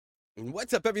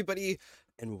What's up, everybody,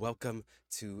 and welcome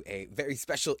to a very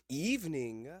special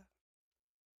evening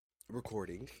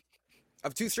recording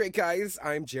of Two Straight Guys.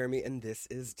 I'm Jeremy, and this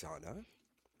is Dawna.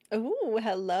 Oh,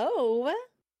 hello.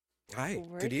 Hi,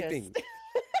 We're good evening.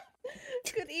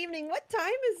 Good evening. What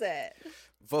time is it?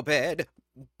 For bed.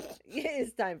 It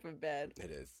is time for bed.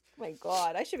 It is. Oh my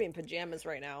God, I should be in pajamas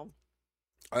right now.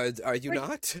 Are you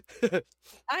not?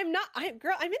 I'm not. I'm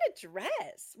in a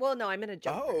dress. Well, no, I'm in a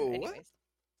jumper. Oh, Anyways,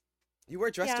 you wear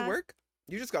a dress to Yeah. work?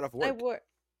 You just got off I work. wore.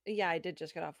 Yeah, I did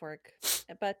just get off work,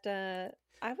 but I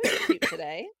was cute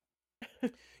today.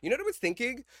 You know what I was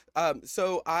thinking?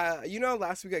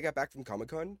 Last week I got back from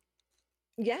Comic-Con.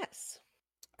 Yes.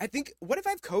 I think, what if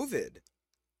I have COVID?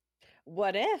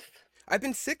 What if? I've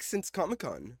been sick since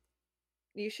Comic-Con.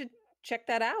 You should check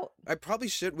that out. I probably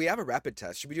should. We have a rapid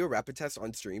test. Should we do a rapid test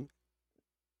on stream?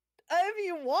 If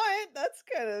you want, that's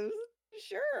kind of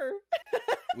sure.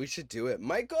 We should do it.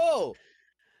 Michael,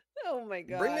 Oh my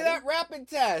God. bring me that rapid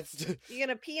test. You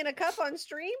gonna pee in a cup on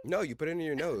stream? No, you put it in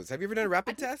your nose. Have you ever done a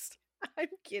rapid test? I'm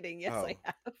kidding. Yes, I Oh.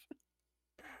 have.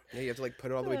 Yeah, you have to like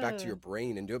put it all the way back to your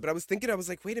brain and do it. But I was thinking, I was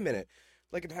like, wait a minute.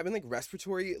 Like I'm having like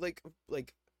respiratory like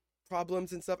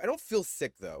problems and stuff. I don't feel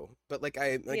sick though, but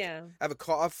Yeah. I have a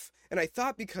cough, and I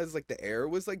thought because like the air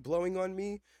was like blowing on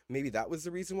me, maybe that was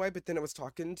the reason why. But then I was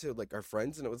talking to like our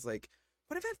friends, and it was like,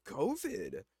 what if I have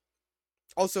COVID?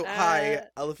 Also, hi,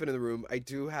 elephant in the room. I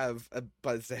do have a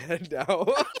buzz head now.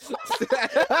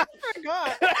 I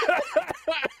forgot.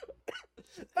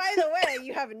 By the way,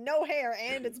 you have no hair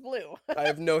and it's blue. I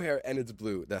have no hair and it's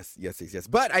blue. That's yes.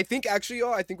 But I think actually,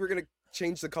 y'all, I think we're gonna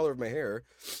change the color of my hair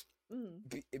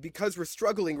because we're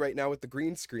struggling right now with the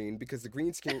green screen, because the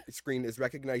green screen is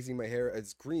recognizing my hair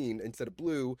as green instead of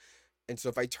blue, and so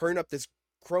if I turn up this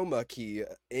chroma key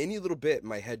any little bit,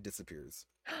 my head disappears.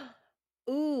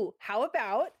 Ooh, how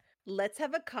about let's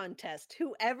have a contest.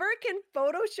 Whoever can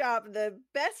Photoshop the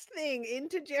best thing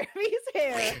into Jeremy's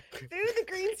hair through the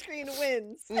green screen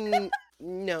wins.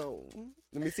 No.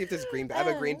 Let me see if this green. I have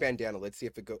a green bandana. Let's see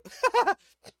if it goes.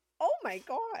 Oh my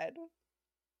God.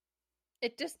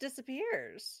 It just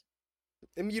disappears.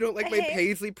 And you don't like my Hey.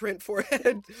 paisley print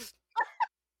forehead?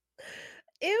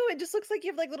 Ew, it just looks like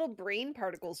you have like little brain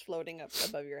particles floating up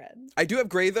above your head. I do have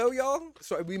gray though, y'all.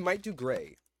 So we might do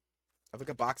gray. I have like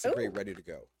a box of gray Ooh. ready to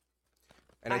go.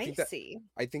 And I see.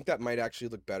 I think that might actually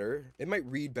look better. It might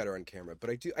read better on camera,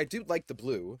 but I do like the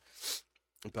blue.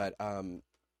 But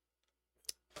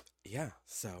yeah,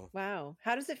 so Wow.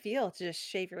 How does it feel to just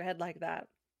shave your head like that?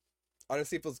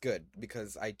 honestly it feels good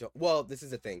because I don't, well, this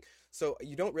is the thing. So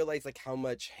you don't realize like how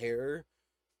much hair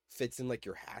fits in like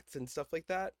your hats and stuff like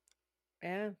that.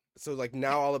 Yeah. So like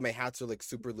now all of my hats are like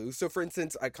super loose. So for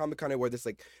instance, at Comic-Con I wore this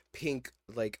like pink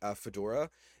like fedora,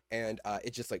 and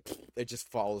it just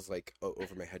falls like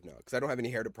over my head now because I don't have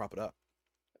any hair to prop it up.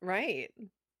 Right.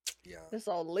 Yeah. It's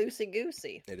all loosey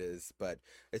goosey. It is, but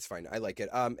it's fine. I like it.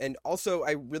 And also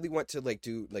I really want to like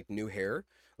do like new hair,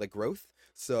 like growth.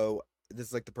 So this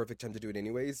is like the perfect time to do it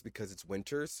anyways because it's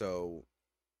winter. So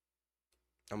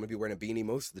I'm gonna be wearing a beanie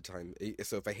most of the time.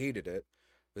 So if I hated it,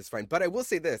 it's fine. But I will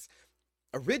say this: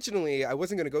 originally I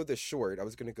wasn't gonna go this short. I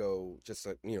was gonna go just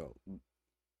like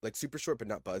like super short, but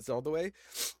not buzzed all the way.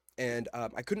 And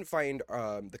I couldn't find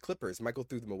the clippers. Michael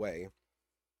threw them away.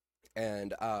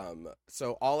 And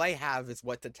so all I have is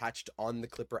what's attached on the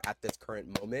clipper at this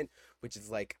current moment, which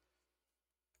is like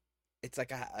it's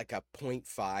like a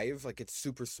 0.5, like it's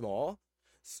super small.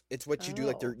 It's what you do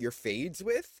like Oh. your fades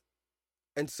with.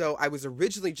 And so I was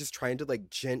originally just trying to like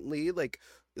gently like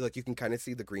you can kind of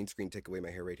see the green screen take away my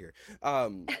hair right here.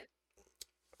 Let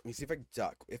me see if I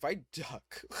duck. If I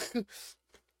duck.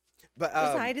 But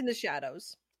Just hide in the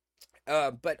shadows.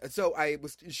 but so I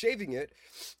was shaving it,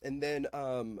 and then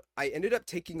I ended up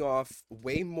taking off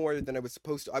way more than I was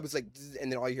supposed to. I was like,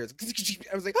 and then all you hear is,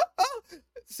 I was like, oh!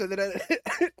 So then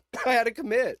I had to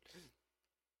commit.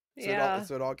 So Yeah.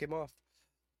 it all came off.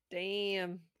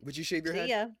 Damn. Would you shave your head?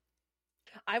 See ya.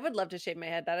 I would love to shave my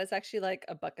head. That is actually like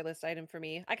a bucket list item for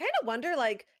me. I kind of wonder,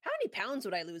 like, how many pounds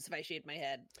would I lose if I shaved my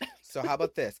head? So how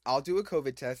about this? I'll do a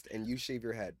COVID test and you shave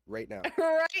your head right now.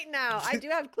 Right now, I do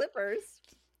have clippers.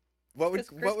 What would 'Cause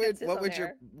Chris gets his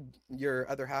own your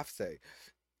other half say?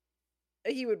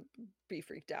 He would be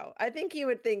freaked out. I think he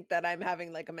would think that I'm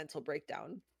having like a mental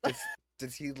breakdown.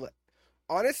 Does he?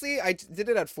 Honestly, I did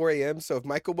it at 4 a.m. So if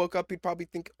Michael woke up, he'd probably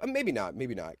think, maybe not,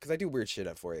 because I do weird shit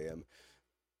at 4 a.m.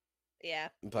 Yeah,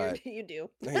 But you do.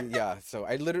 yeah, so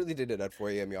I literally did it at 4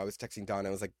 a.m. I was texting Dawna.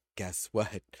 I was like, guess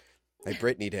what? I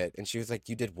Britney'd it. And she was like,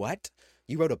 you did what?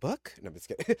 You wrote a book? No, I'm just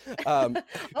kidding. Oh,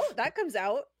 that comes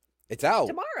out It's out.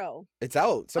 tomorrow. It's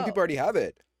out. Some people Oh. already have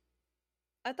it.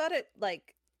 I thought it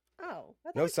like. Oh,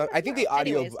 I thought No, it came so out I think tomorrow.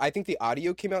 Anyways, I think the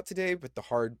audio came out today, but the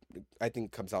hard I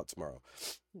think comes out tomorrow.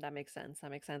 that makes sense. That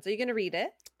makes sense. Are you gonna read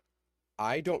it?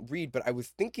 I don't read, but I was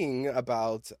thinking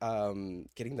about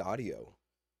getting the audio.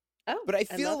 Oh, But I I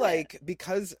feel love it like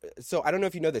because so I don't know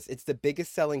if you know this, it's the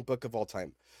biggest selling book of all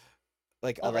time.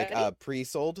 already.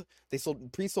 Pre-sold. They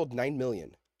sold pre-sold 9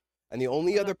 million. And the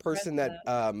only I'm other not surprised person with that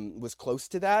that. was close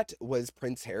to that was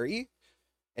Prince Harry,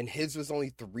 and his was only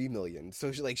 3 million.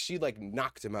 So she like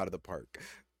knocked him out of the park.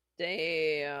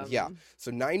 Yeah. Damn.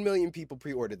 So 9 million people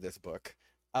pre-ordered this book.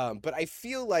 But I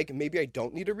feel like maybe I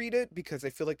don't need to read it because I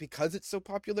feel like because it's so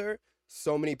popular,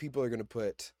 so many people are going to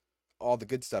put all the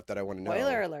good stuff that I want to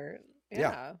Spoiler know. alert. Yeah,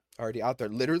 Yeah. already out there.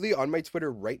 Literally on my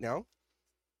Twitter right now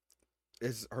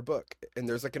is her book. And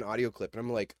there's like an audio clip. And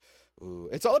I'm like, ooh.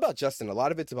 It's all about Justin. A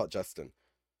lot of it's about Justin.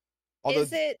 Although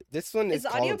Is it this one is is the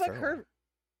Colin audiobook Farrell. her?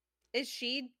 Is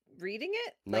she reading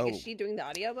it? Like, is No, she doing the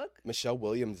audiobook? Michelle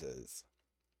Williams is.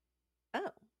 Oh,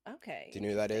 okay. Do you know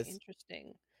who that is?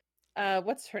 Interesting.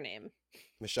 What's her name?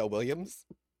 Michelle Williams?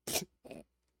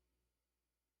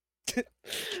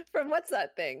 From what's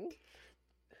that thing?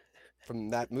 From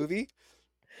that movie?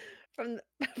 From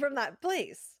from that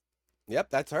place. Yep,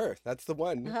 that's her. That's the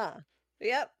one. Huh.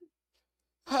 Yep.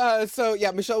 So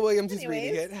yeah, Michelle Williams is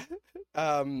reading Anyways.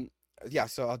 it. Yeah,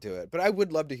 so I'll do it. But I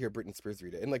would love to hear Britney Spears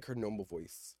read it in like her normal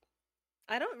voice.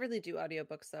 I don't really do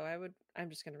audiobooks though. I'm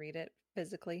just gonna read it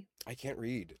physically. I can't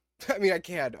read. I mean, I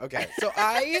can. Okay, so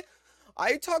I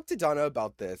talked to Donna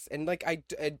about this, and like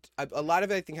a lot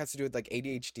of it I think has to do with like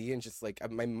ADHD and just like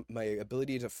my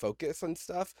ability to focus on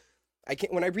stuff. I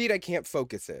can't when I read, I can't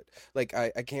focus it. Like I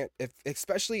can't if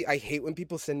especially I hate when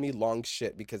people send me long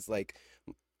shit because like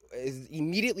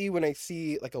immediately when I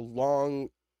see like a long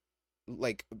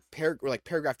like paragraph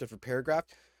after paragraph,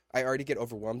 I already get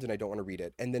overwhelmed and I don't want to read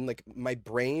it. And then like my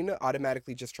brain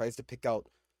automatically just tries to pick out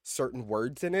certain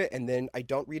words in it, and then I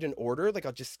don't read in order. Like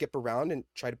I'll just skip around and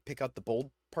try to pick out the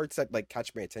bold parts that like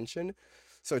catch my attention.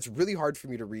 So it's really hard for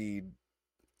me to read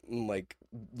like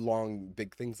long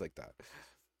big things like that.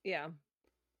 Yeah.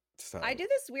 So I do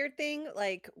this weird thing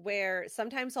like where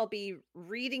sometimes I'll be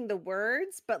reading the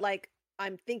words, but like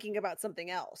I'm thinking about something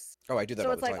else. oh, I do that So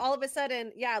all it's the like time. all of a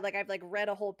sudden, yeah, like I've like read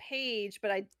a whole page, but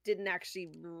I didn't actually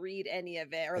read any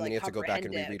of it or And then like you have to go back comprehend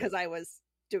and it reread because it.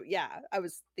 I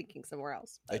was thinking somewhere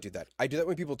else. I But do that. I do that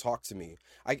when people talk to me.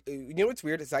 You know what's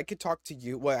weird is I could talk to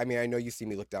you. Well, I mean, I know you see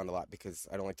me look down a lot because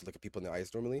I don't like to look at people in the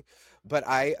eyes normally. But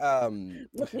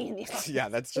look me in the eyes. yeah,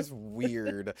 that's just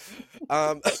weird.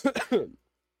 Um,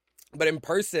 but in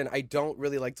person, I don't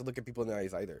really like to look at people in the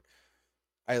eyes either.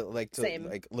 I like to Same.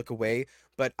 like look away,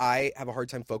 but I have a hard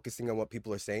time focusing on what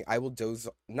people are saying. I will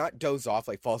not doze off,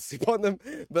 like fall asleep on them,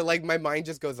 but like my mind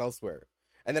just goes elsewhere.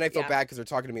 And then I feel Yeah. bad because they're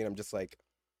talking to me and I'm just like,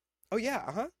 oh yeah,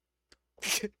 uh-huh.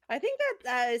 I think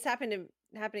that is happening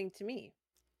to me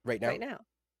Right now. right now.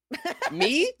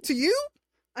 Me to you?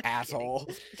 I'm kidding. Asshole.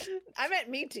 I meant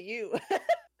me to you.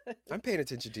 I'm paying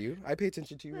attention to you. I pay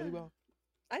attention to you really well.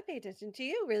 I pay attention to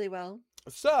you really well.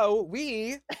 So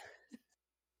we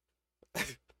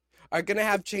are gonna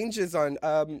have changes on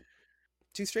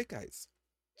Two Straight Guys.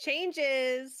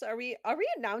 Changes. Are we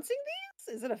announcing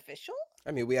these? Is it official?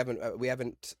 I mean,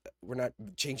 we're not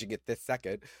changing it this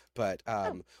second, but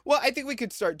well, I think we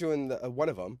could start doing one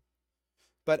of them.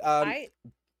 But I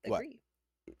what? agree.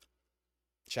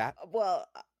 Chat. Well,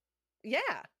 yeah.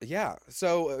 Yeah.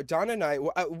 So Donna and I,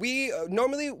 we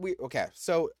normally okay.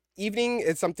 So evening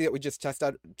is something that we just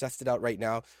tested out right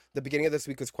now. The beginning of this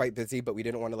week was quite busy, but we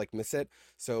didn't want to like miss it,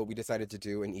 so we decided to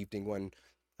do an evening one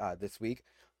this week.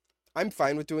 I'm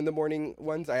fine with doing the morning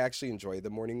ones. I actually enjoy the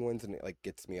morning ones, and it like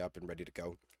gets me up and ready to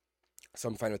go. So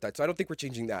I'm fine with that. So I don't think we're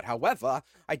changing that. However,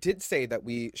 I did say that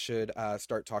we should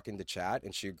start talking to chat,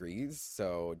 and she agrees.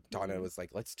 So Donna was like,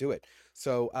 let's do it.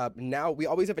 So now we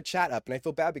always have a chat up, and I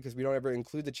feel bad because we don't ever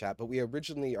include the chat, but we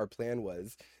originally, our plan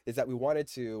is that we wanted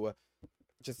to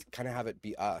just kind of have it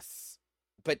be us.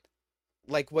 But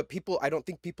like what people, I don't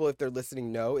think people, if they're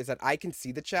listening, know is that I can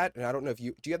see the chat, and I don't know if do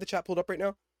you have the chat pulled up right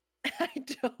now? I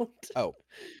don't. Oh.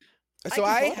 So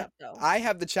I can pull it up, though. I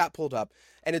have the chat pulled up,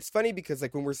 and it's funny because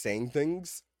like when we're saying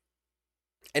things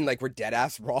and like we're dead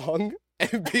ass wrong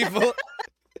and people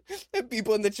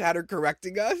in the chat are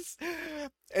correcting us.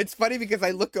 It's funny because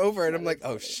I look over and I'm like,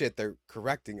 oh shit, they're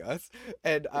correcting us.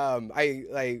 And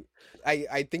I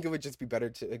think it would just be better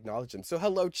to acknowledge them. So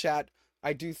hello chat.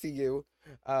 I do see you.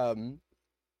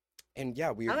 And yeah,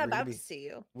 I'm about to see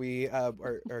you. We are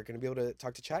going to be able to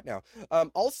talk to chat now.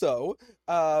 Also,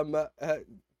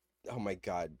 oh my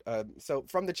God. So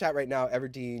from the chat right now,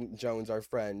 Everdeen Jones, our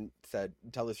friend, said,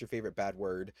 tell us your favorite bad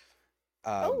word.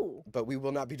 Oh, But we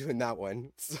will not be doing that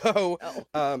one. So,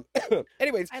 oh,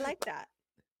 anyways, I like that.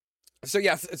 so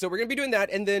yes, so we're gonna be doing that,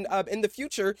 and then in the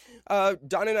future,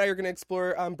 Don and I are gonna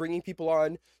explore bringing people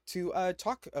on to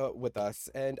talk with us,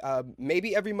 and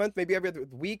maybe every month, maybe every other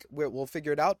week, we'll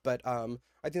figure it out. But I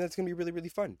think that's gonna be really really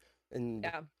fun, and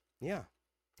Yeah, yeah,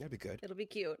 that'd be good. it'll be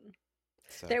cute.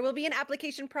 So There will be an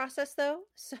application process though,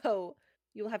 so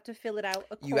you'll have to fill it out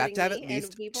you have to have at accordingly. And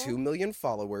least people, 2 million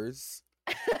followers,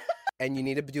 and you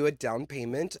need to do a down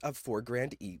payment of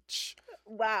 $4,000 each.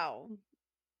 wow,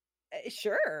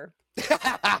 sure.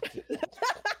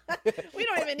 We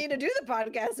don't even need to do the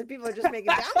podcast if people are just making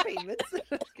down payments.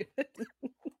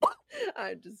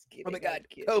 I'm just kidding. Oh my God, I'm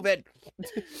kidding. COVID.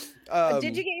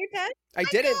 Did you get your test? I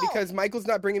didn't Michael! because Michael's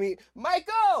not bringing me.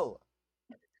 Michael,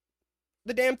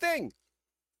 the damn thing.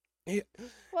 Well,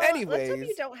 let's hope you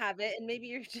Anyways, don't have it, and maybe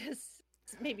you're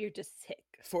just sick.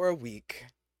 for a week.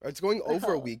 It's going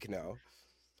over a Oh, week now.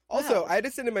 Also, wow. I had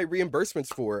to send in my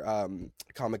reimbursements for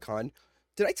Comic-Con.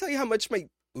 Did I tell you how much my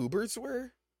Ubers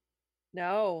were?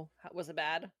 No, was it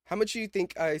bad? How much do you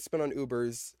think I spent on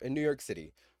Ubers in New York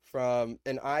City?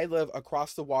 And I live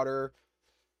across the water,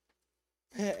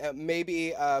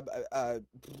 maybe I'll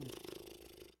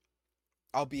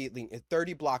be lenient.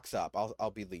 30 blocks up.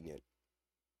 I'll be lenient.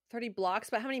 30 blocks,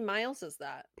 but how many miles is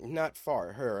that? Not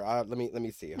far. Let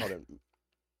me see. Hold on.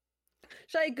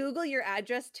 Should I Google your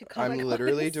address to I'm Comic-Con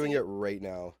literally and doing see? it right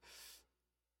now.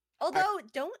 Although,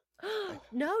 don't.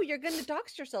 No, you're going to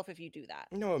dox yourself if you do that.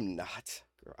 No, I'm not.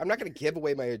 Girl, I'm not gonna give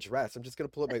away my address. I'm just gonna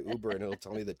pull up my Uber and it'll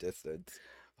tell me the distance.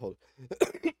 Hold.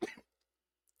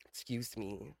 Excuse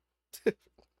me.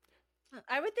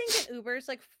 I would think an Uber is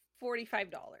like $45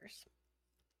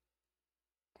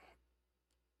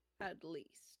 at least.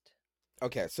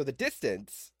 Okay, so the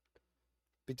distance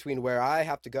between where I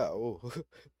have to go.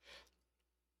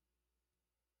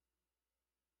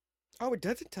 Oh, it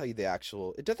doesn't tell you the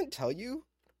actual. It doesn't tell you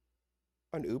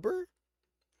on Uber?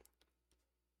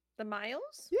 The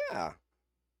miles? Yeah,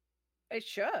 It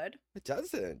should. it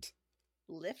doesn't.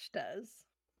 Lyft does.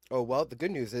 Oh, well, the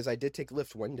good news is I did take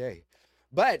Lyft one day.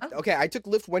 But Oh, okay, I took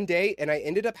Lyft one day and I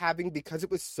ended up having, because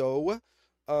it was so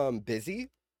busy,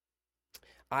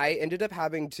 I ended up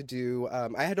having to do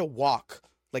I had to walk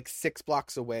like 6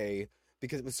 blocks away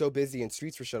because it was so busy and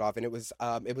streets were shut off, and it was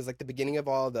like the beginning of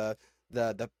all the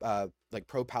like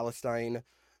pro-Palestine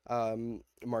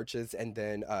marches, and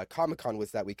then Comic-Con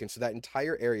was that weekend, so that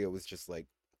entire area was just like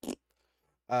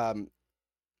um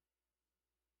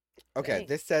okay, dang.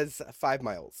 this says 5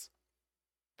 miles.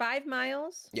 5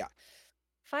 miles? Yeah.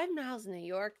 5 miles in New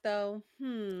York, though.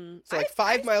 So like I've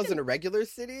 5 miles seen in a regular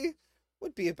city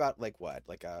would be about like what?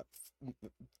 Like a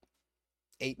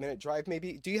 8-minute drive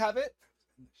maybe. Do you have it?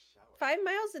 5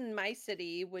 miles in my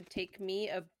city would take me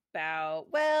about,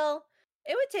 well,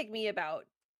 it would take me about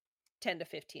 10 to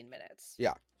 15 minutes.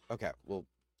 Yeah. Okay, we'll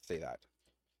say that.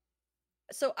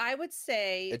 So I would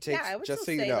say, It takes, I would just so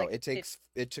still you say know, like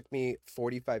it took me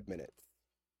 45 minutes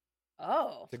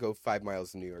oh, to go 5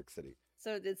 miles in New York City.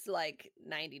 so it's like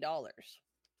 $90.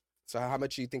 So how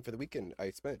much do you think for the weekend I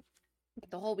spent?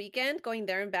 The whole weekend going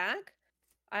there and back,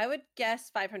 I would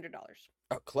guess $500.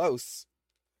 Oh, close.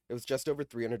 It was just over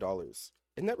 $300.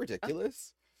 Isn't that Oh,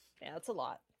 ridiculous? yeah, that's a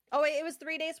lot. Oh, wait, it was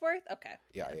 3 days worth? Okay.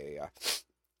 Yeah.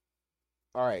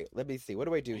 All right, let me see. What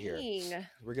do I do here? Dang.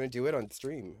 We're gonna do it on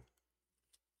stream.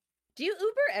 Do you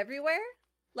Uber everywhere?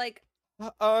 Like,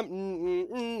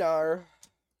 No.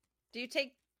 do you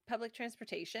take public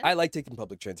transportation? I like taking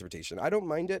public transportation. I don't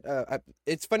mind it.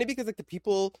 It's funny because like the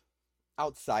people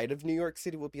outside of New York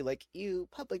City will be like, "Ew,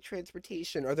 public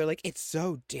transportation," or they're like, "It's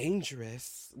so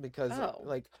dangerous," because Oh,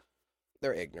 like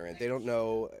they're ignorant. They don't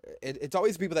know. It's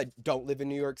always people that don't live in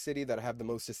New York City that have the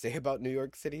most to say about New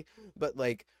York City. But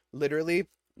like literally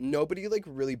nobody like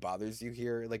really bothers you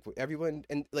here. Like everyone,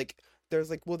 and like there's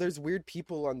like, well, there's weird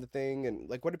people on the thing, and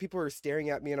like what if people are staring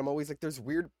at me, and I'm always like, there's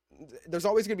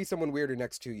always gonna be someone weirder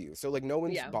next to you. So like no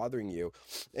one's yeah, bothering you,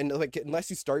 and like unless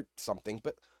you start something.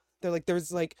 But they're like,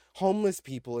 there's like homeless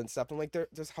people and stuff. I'm like,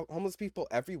 there's homeless people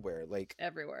everywhere. Like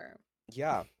everywhere.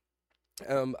 yeah.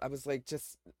 I was like,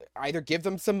 just either give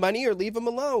them some money or leave them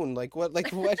alone. Like what? Like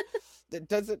what? It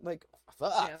doesn't like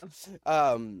fuck. Yeah.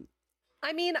 Um,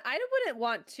 I mean, I wouldn't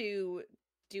want to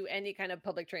do any kind of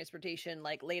public transportation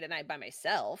like late at night by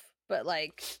myself, but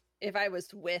like if I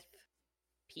was with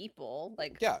people,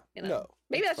 like, yeah, you know, no,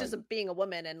 maybe it's that's fine. just being a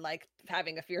woman and like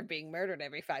having a fear of being murdered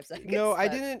every 5 seconds. No, I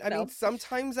But didn't. I mean, no.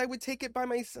 sometimes I would take it by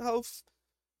myself,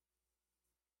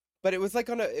 but it was like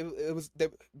on a. It was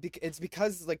the. It's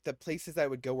because like the places I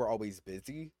would go were always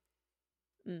busy.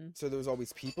 Mm, so there was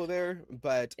always people there.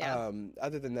 But yeah.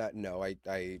 other than that, no.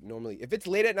 I normally, if it's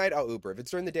late at night, I'll Uber. If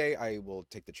it's during the day, I will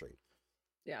take the train.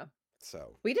 Yeah.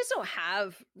 So We just don't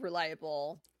have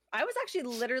reliable. I was actually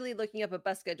literally looking up a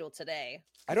bus schedule today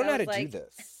I because don't I know how was to do like,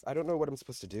 this. I don't know what I'm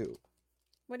supposed to do.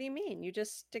 what do you mean? You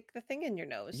just stick the thing in your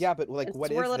nose Yeah, but like, and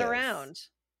what is swirl it this? around.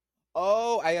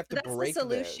 Oh, I have to That's the break this.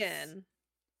 solution.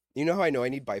 You know how I know I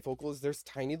need bifocals? There's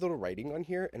tiny little writing on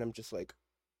here, and I'm just like,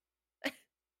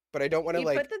 but I don't want to You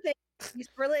like. put the thing, you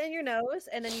swirl it in your nose,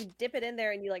 and then you dip it in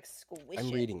there and you like I'm squish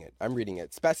it. reading it. I'm reading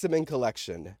it. Specimen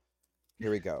collection.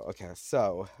 Here we go. Okay,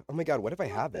 so, oh my God, what if I I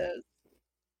love have it? this.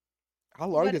 How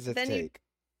long What does this then you take?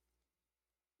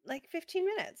 like 15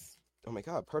 minutes. Oh my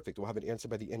God, perfect. We'll have an answer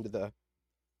by the end of the.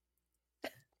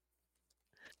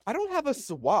 I don't have a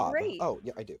swab. Great. Oh,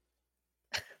 yeah, I do.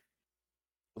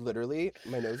 Literally,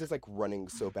 my nose is like running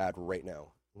so bad right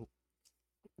now.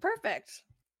 Perfect.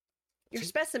 Your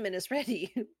specimen is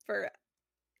ready for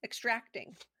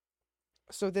extracting.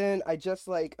 So then I just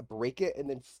like break it and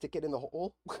then stick it in the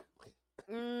hole.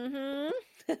 Mm-hmm.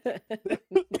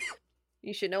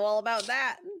 You should know all about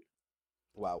that.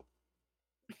 Wow.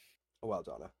 Wow,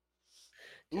 Donna.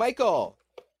 Michael,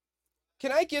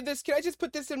 can I just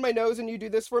put this in my nose and you do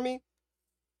this for me?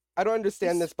 I don't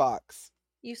understand this box.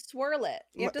 You swirl it.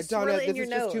 You have to swirl Donna, it in this your is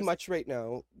nose. just too much right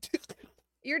now.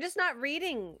 You're just not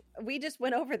reading. We just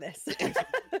went over this.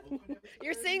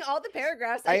 You're seeing all the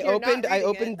paragraphs. I And you're opened not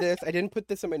reading it. this. I didn't put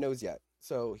this in my nose yet.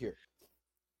 So here.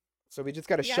 So we just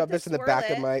got to You have shove to this in the swirl back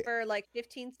of it my. for like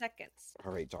 15 seconds.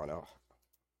 All right, Donna.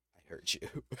 I heard you.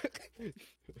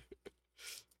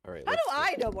 All right. How do let's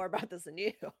I know more about this than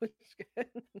you?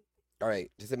 All right.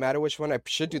 Does it matter which one? I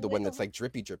should do the one that's like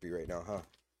drippy right now, huh?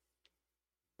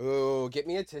 Oh, get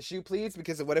me a tissue, please,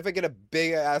 because what if I get a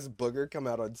big ass booger come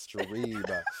out on stream?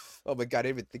 Oh my God, I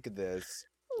didn't even think of this.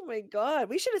 Oh my God.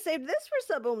 We should have saved this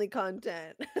for sub-only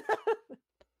content.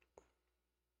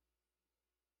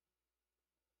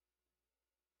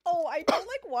 Oh, I don't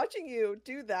like watching you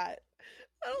do that.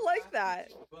 I don't like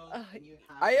that.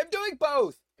 I am doing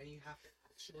both. And you have to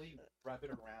actually rub it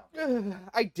around.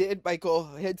 I did, Michael.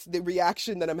 It's the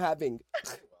reaction that I'm having.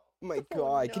 My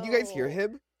God. Oh, Can you guys hear no.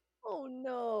 him? Oh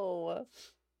no.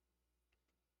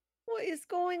 What is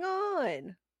going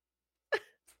on?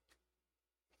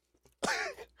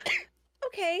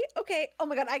 Okay. Oh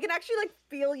my God, I can actually like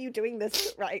feel you doing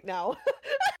this right now.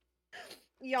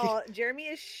 Y'all, Jeremy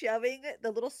is shoving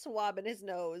the little swab in his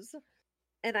nose,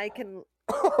 and I can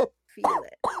feel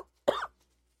it.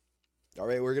 All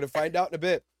right, we're going to find out in a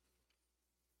bit.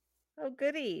 Oh,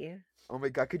 goody. Oh my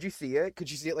God, could you see it? Could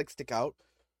you see it like stick out?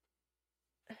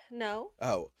 No.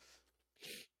 Oh.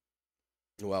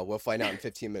 Well, we'll find out in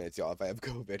 15 minutes, y'all, if I have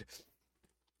COVID.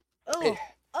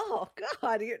 Oh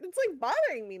God, it's like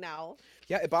bothering me now.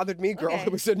 Yeah, it bothered me, girl. Okay.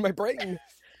 It was in my brain.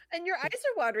 And your eyes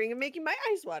are watering and making my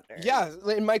eyes water. Yeah,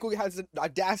 and Michael has the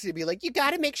audacity to be like, you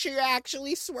gotta make sure you're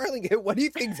actually swirling it. What do you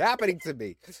think's happening to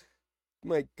me?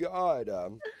 My God.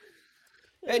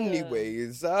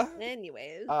 Anyways. So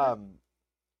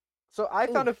I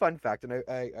found a fun fact, and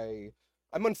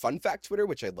I'm on Fun Fact Twitter,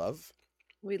 which I love.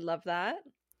 we love that.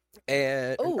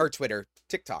 And Ooh. or Twitter,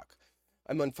 TikTok.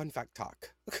 I'm on Fun Fact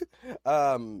Talk.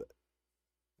 When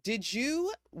do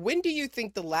you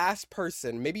think the last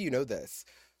person, maybe you know this,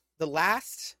 the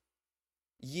last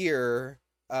year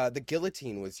the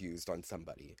guillotine was used on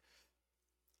somebody?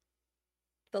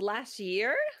 The last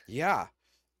year? Yeah.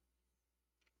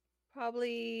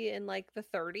 Probably in like the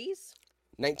 30s.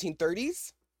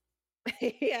 1930s?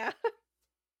 Yeah.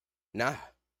 Nah.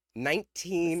 The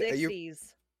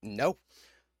 60s. No.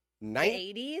 The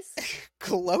 80s?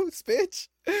 Close, bitch.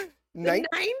 The 90s?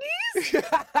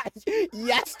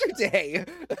 Yesterday.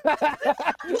 Right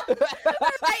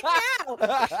now.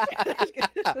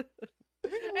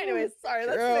 Anyways, sorry,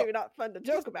 that's Girl. maybe not fun to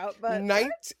joke about, but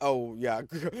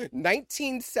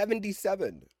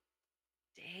 1977.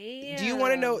 damn. Do you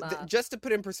want to know, just to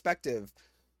put in perspective,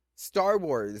 Star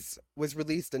Wars was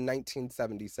released in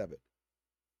 1977.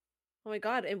 Oh my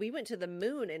God, and we went to the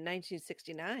moon in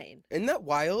 1969. Isn't that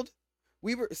wild?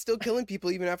 We were still killing people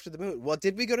even after the moon. Well,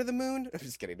 did we go to the moon? I'm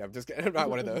just kidding. I'm not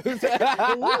one of those.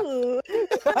 Ooh.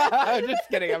 I'm just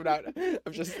kidding. I'm not.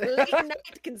 I'm just Late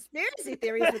night conspiracy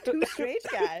theories with two straight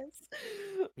guys.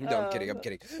 No, I'm kidding.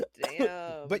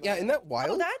 Damn. But yeah, isn't that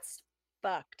wild? Oh, that's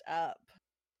fucked up.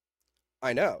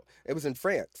 I know. It was in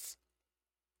France.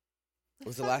 It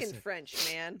was the last. Fucking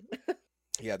French, man.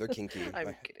 Yeah, they're kinky.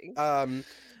 I'm kidding.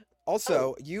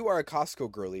 Also, you are a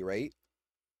Costco girly, right?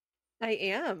 I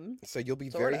am. So you'll be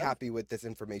Sort very of. happy with this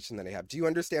information that I have. Do you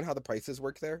understand how the prices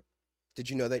work there? Did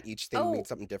you know that each thing Oh. means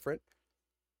something different?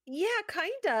 Yeah,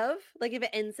 kind of. Like if it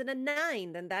ends in a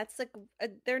 9, then that's like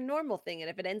their normal thing. And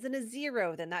if it ends in a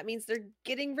 0, then that means they're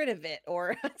getting rid of it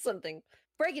or something.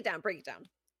 Break it down, break it down.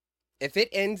 If it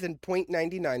ends in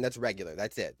 0.99, that's regular.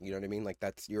 That's it. You know what I mean? Like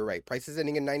you're right. Prices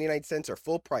ending in 99 cents are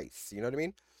full price. You know what I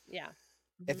mean? Yeah.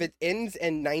 If Mhm. it ends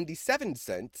in 97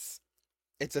 cents,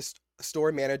 it's a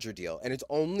store manager deal and it's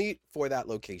only for that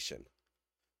location.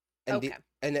 And Okay.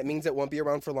 and that means it won't be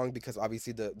around for long because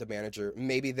obviously the manager,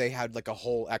 maybe they had like a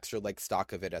whole extra like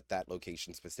stock of it at that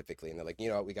location specifically and they're like, you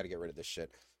know what, we got to get rid of this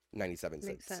shit. 97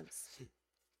 Makes cents. sense.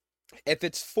 If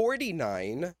it's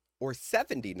 49 or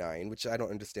 79, which I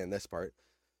don't understand this part,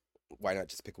 why not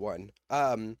just pick one?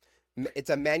 It's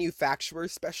a manufacturer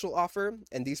special offer,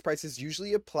 and these prices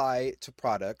usually apply to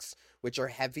products which are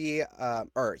heavy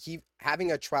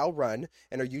having a trial run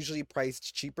and are usually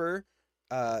priced cheaper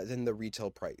than the retail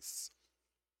price.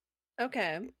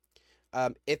 Okay.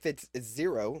 If it's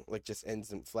 0, like just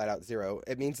ends in flat out 0,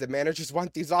 it means the managers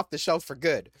want these off the shelf for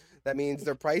good. That means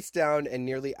they're priced down and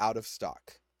nearly out of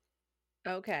stock.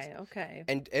 Okay. Okay.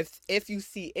 And if you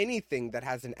see anything that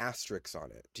has an asterisk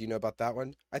on it, do you know about that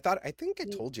one? I think I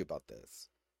told you about this.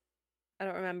 I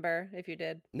don't remember if you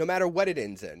did. No matter what it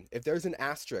ends in, if there's an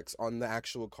asterisk on the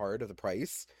actual card of the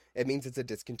price, it means it's a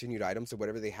discontinued item. So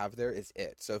whatever they have there is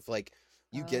it. So if like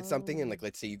you get something and like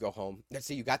let's say you go home, let's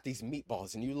say you got these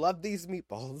meatballs and you love these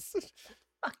meatballs.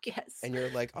 Fuck yes. And you're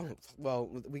like, oh, well,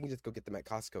 we can just go get them at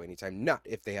Costco anytime. Not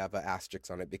if they have an asterisk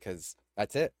on it, because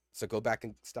that's it. So go back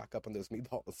and stock up on those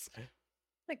meatballs.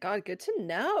 My God, good to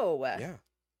know. Yeah.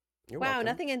 You're Wow, welcome.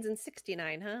 nothing ends in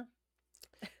 69, huh?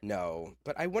 No,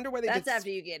 but I wonder why they That's did.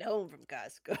 after you get home from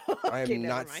Costco. I Okay, am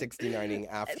never not mind. 69ing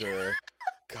after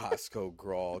Costco,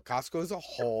 girl. Costco's a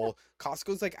whole.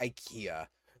 Costco's like IKEA.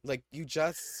 Like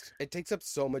it takes up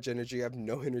so much energy. I have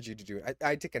no energy to do it.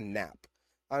 I take a nap.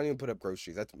 I don't even put up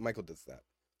groceries. That's Michael does that.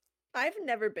 I've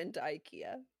never been to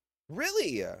IKEA.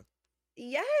 Really?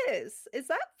 Yes. Is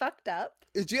that fucked up?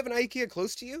 Do you have an IKEA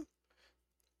close to you?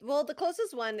 Well, the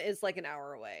closest one is like an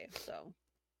hour away, so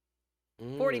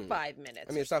Mm. 45 minutes.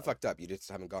 I mean, it's not fucked up. You just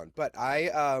haven't gone. But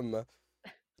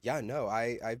yeah, no,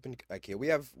 I've been IKEA. We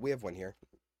have one here.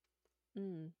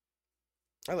 Mm.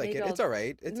 I like Maybe it. It's all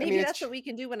right. It's Maybe I mean, that's what we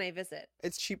can do when I visit.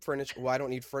 it's cheap furniture. Well, I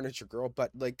don't need furniture, girl.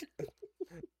 But like,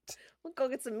 We'll go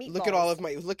get some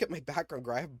meatballs. Look at my background,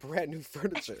 girl. I have brand new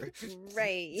furniture.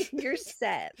 Right, you're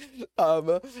set.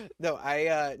 No,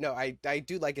 I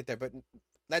do like it there, but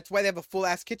that's why they have a full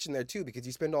ass kitchen there too, because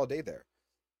you spend all day there,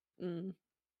 Mm.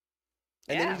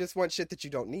 and then Yeah. you just want shit that you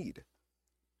don't need.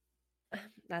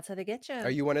 That's how they get you.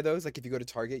 Are you one of those? Like, if you go to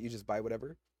Target, you just buy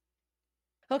whatever?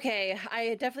 Okay,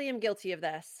 I definitely am guilty of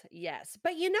this. Yes.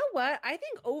 But you know what? I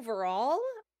think overall,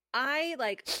 I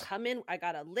like come in, I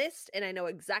got a list and I know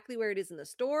exactly where it is in the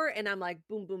store. And I'm like,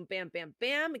 boom, boom, bam, bam,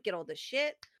 bam, get all the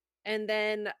shit. And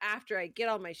then after I get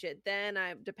all my shit, then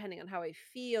depending on how I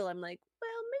feel, I'm like,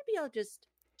 well, maybe I'll just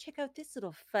check out this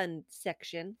little fun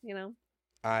section, you know?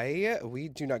 We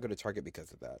do not go to Target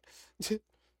because of that.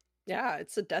 Yeah,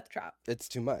 it's a death trap. It's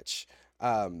too much.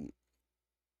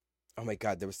 Oh my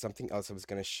God, there was something else I was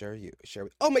gonna share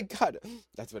with. Oh my God,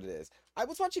 that's what it is. I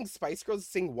was watching Spice Girls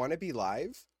sing "Wanna Be"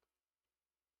 live,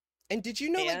 and did you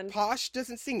know like And- Posh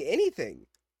doesn't sing anything?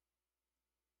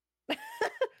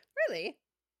 Really?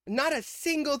 Not a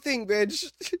single thing,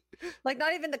 bitch. Like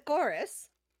not even the chorus.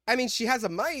 I mean, she has a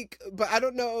mic, but I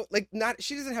don't know. Like,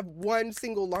 she doesn't have one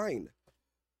single line.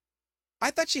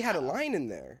 I thought she had a Oh. line in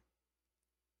there.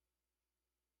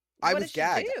 I What was does she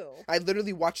gagged. do? I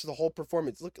literally watched the whole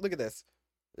performance. Look at this.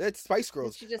 It's Spice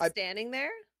Girls. Is she just I, standing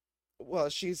there? well,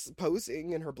 she's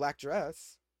posing in her black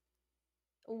dress.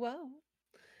 Whoa.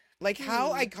 Like,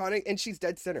 how Hmm. iconic. And she's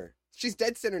dead center. She's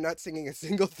dead center, not singing a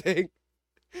single thing.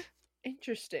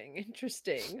 Interesting.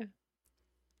 Interesting.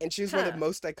 And she's one of the Huh.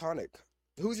 most iconic.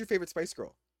 Who's your favorite Spice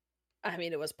Girl? I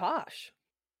mean, it was Posh.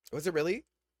 Was it really?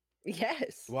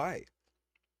 Yes. Why?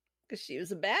 Because she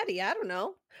was a baddie. I don't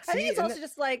know. I think See, it's and also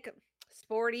just like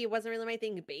sporty wasn't really my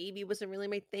thing. Baby wasn't really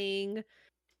my thing.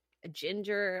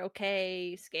 Ginger,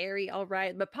 okay. Scary, all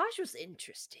right. But Posh was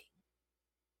interesting.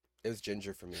 It was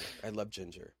Ginger for me. I love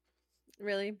Ginger.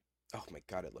 Really? Oh my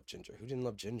God, I love Ginger. Who didn't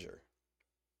love Ginger?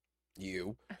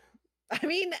 You. I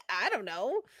mean, I don't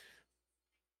know.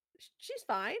 She's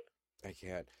fine. I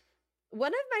can't.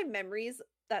 One of my memories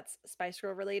that's Spice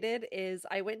Girl related is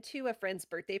I went to a friend's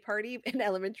birthday party in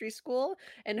elementary school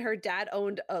and her dad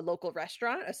owned a local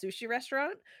restaurant, a sushi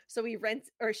restaurant. So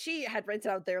she had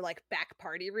rented out their like back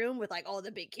party room with like all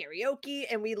the big karaoke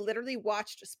and we literally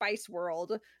watched Spice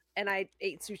World and I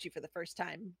ate sushi for the first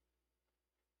time.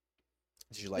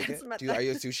 Did you like That's it? my- Are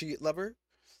you a sushi lover?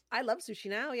 I love sushi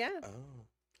now, yeah. Oh.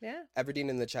 Yeah. Everdeen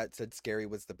in the chat said Scary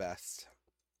was the best.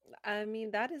 I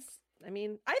mean, I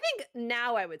think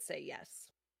now I would say yes.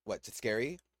 What, to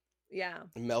Scary? Yeah.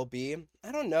 Mel B?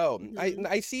 I don't know. Mhm.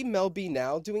 I see Mel B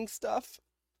now doing stuff.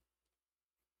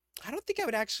 I don't think I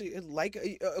would actually like.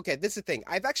 Okay, this is the thing.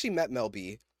 I've actually met Mel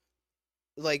B.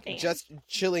 Like And? just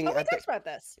chilling Oh, we at the. talked about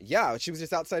this. Yeah, she was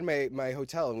just outside my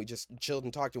hotel, and we just chilled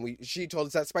and talked. And she told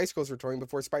us that Spice Girls were touring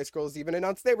before Spice Girls even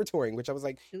announced they were touring, which I was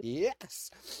like, Oop.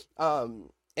 yes.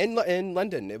 In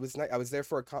London, it was nice. I was there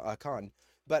for a con,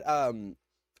 but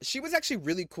she was actually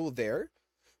really cool there.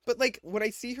 But like when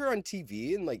I see her on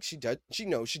TV and like she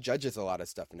judges a lot of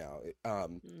stuff now.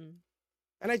 Mm.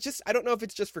 And I don't know if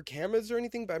it's just for cameras or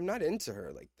anything, but I'm not into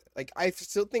her like that. Like I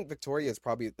still think Victoria is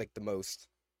probably like the most.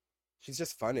 She's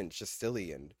just fun and just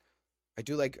silly, and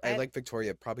I like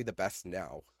Victoria probably the best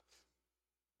now.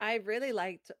 I really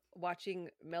liked watching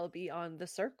Mel B on The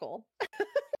Circle.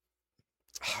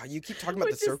 You keep talking about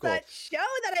Which The Circle. is that show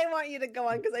that I want you to go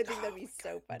on because I think that'd be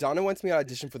so funny. Donna wants me to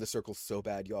audition for The Circle so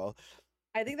bad, y'all.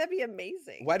 I think that'd be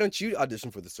amazing. Why don't you audition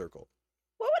for The Circle?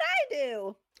 What would I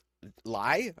do?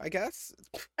 Lie, I guess.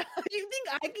 Do you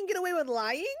think I can get away with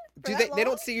lying? Do they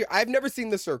don't see you? I've never seen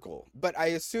The Circle, but I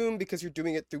assume because you're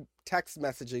doing it through text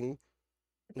messaging.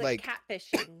 It's like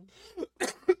catfishing.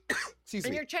 Excuse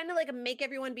And me. you're trying to like make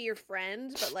everyone be your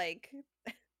friend, but like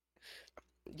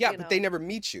Yeah, you but know. they never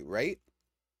meet you, right?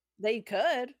 They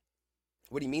could.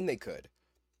 What do you mean they could?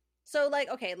 So like,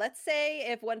 okay, let's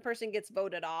say if one person gets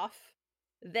voted off,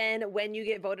 then when you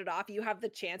get voted off, you have the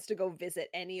chance to go visit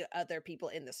any other people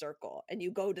in the circle, and you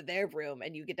go to their room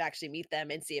and you get to actually meet them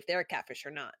and see if they're a catfish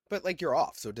or not. But like you're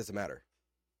off, so it doesn't matter.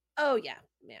 Oh yeah,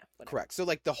 whatever. Correct. So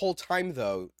like the whole time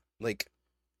though, like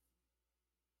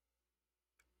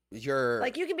you're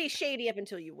Like you can be shady up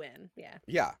until you win. Yeah.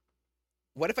 Yeah.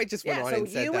 What if I just went Yeah, on so and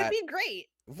said you that? would be great.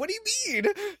 What do you mean?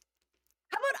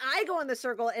 How about I go in the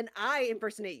circle and I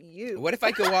impersonate you? What if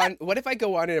I go on? What if I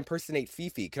go on and impersonate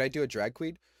Fifi? Could I do a drag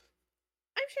queen?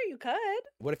 I'm sure you could.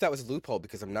 What if that was a loophole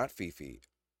because I'm not Fifi?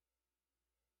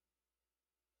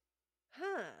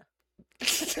 Huh.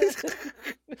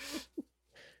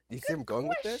 You see I'm going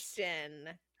with this? Question.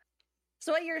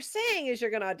 So what you're saying is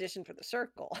you're going to audition for the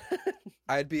circle.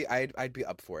 I'd be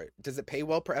up for it. Does it pay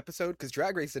well per episode? Because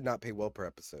Drag Race did not pay well per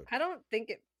episode. I don't think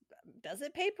it does.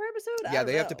 It pay per episode? I Yeah, don't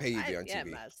they have to know. pay you to be on Yeah, it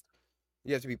TV. must.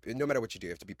 You have to be no matter what you do,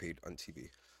 you have to be paid on TV.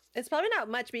 It's probably not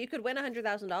much, but you could win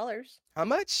 $100,000. How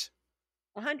much?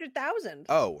 100,000.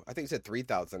 Oh, I think you said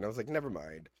 3,000. I was like, never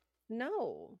mind.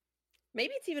 No.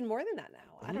 Maybe it's even more than that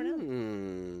now. I don't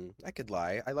know. I could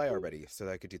lie. I lie already, so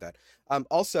that I could do that.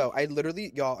 Also, I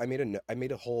literally, y'all, I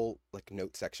made a whole like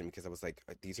note section because I was like,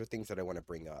 these are things that I want to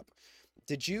bring up.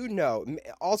 Did you know?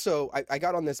 Also, I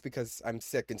got on this because I'm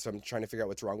sick, and so I'm trying to figure out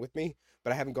what's wrong with me,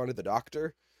 but I haven't gone to the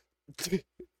doctor.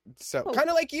 So Oh. kind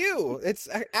of like you. It's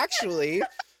actually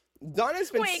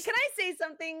Donna's been. Wait, can I say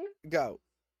something? Go?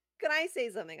 Can I say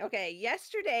something? Okay,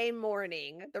 yesterday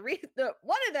morning, the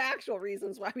one of the actual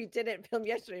reasons why we didn't film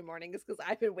yesterday morning is because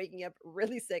I've been waking up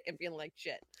really sick and feeling like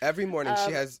shit. Every morning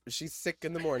she's sick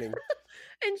in the morning.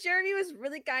 And Jeremy was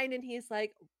really kind, and he's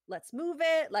like, "Let's move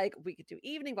it. Like we could do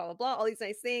evening, blah blah blah, all these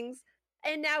nice things."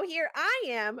 And now here I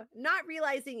am, not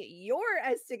realizing you're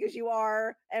as sick as you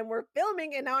are, and we're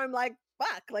filming, and now I'm like,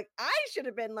 "Fuck!" Like I should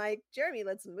have been like, "Jeremy,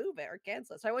 let's move it or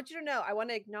cancel it." So I want you to know, I want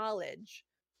to acknowledge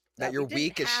That we you're didn't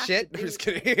weak as have shit. to I'm do just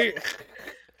kidding.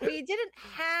 We didn't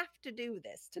have to do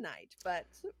this tonight, but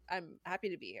I'm happy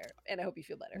to be here, and I hope you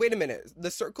feel better. Wait a minute. The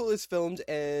Circle is filmed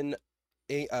in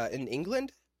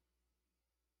England.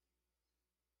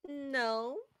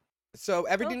 No, So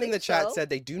everything in the think chat so. said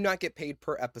they do not get paid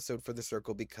per episode for The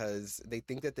Circle because they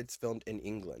think that it's filmed in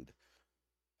England.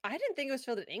 I didn't think it was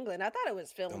filmed in England. I thought it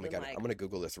was filmed Oh my in god, like I'm gonna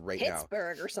Google this right now.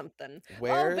 Pittsburgh or something.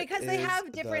 Where because they is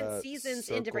have different The seasons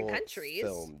in different Circle countries.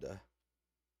 Filmed.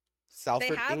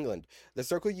 Salford, have- England. The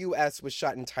Circle US was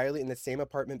shot entirely in the same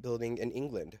apartment building in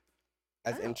England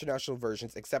as Oh. international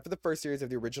versions, except for the first series of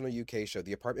the original UK show.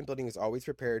 The apartment building is always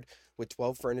prepared with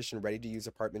 12 furnished and ready-to-use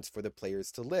apartments for the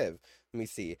players to live. Let me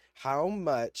see. How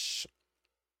much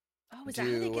Oh, is that how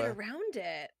they do, get around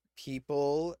it?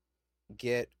 people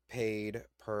get paid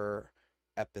per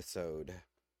episode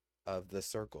of The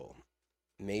Circle?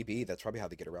 Maybe. That's probably how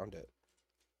they get around it.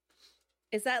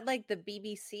 Is that like the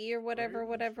BBC or What are whatever, your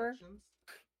whatever? instructions?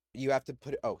 You have to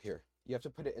put it... Oh, here. You have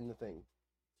to put it in the thing.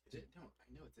 No,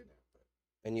 I know it's in there. But...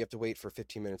 And you have to wait for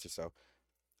 15 minutes or so.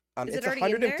 Is It's it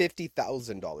already in there?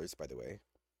 $150,000, by the way.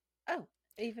 Oh,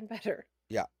 even better.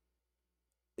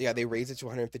 Yeah, they raised it to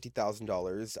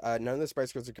 $150,000. None of the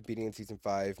Spice Girls are competing in season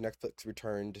 5. Netflix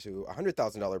returned to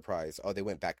 $100,000 prize. Oh, they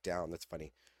went back down. That's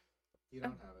funny. You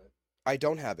don't have it. I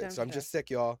don't have it, Down so I'm test. just sick,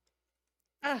 y'all.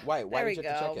 Ah, Why? Why there did we you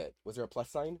have to check go. it? Was there a plus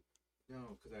sign?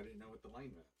 No, because I didn't know what the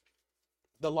line meant.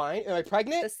 The line? Am I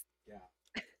pregnant? This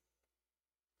Yeah.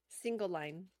 single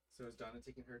line. So is Donna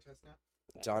taking her test now?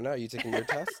 Donna, are you taking your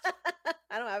test?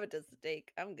 I don't have a test to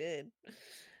take. I'm good.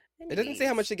 It doesn't say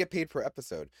how much Anyways, they get paid per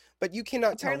episode, but you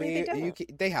cannot tell apparently me they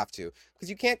don't. they have to, because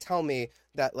you can't tell me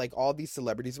that like all these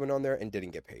celebrities went on there and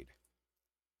didn't get paid.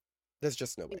 There's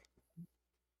just no way.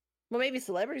 Well, maybe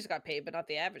celebrities got paid, but not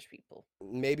the average people.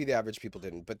 Maybe the average people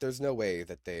didn't, but there's no way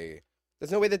that they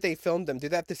filmed them. Do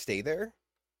they have to stay there?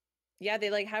 Yeah,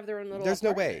 they like have their own little. There's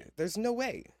no way. apartment. There's no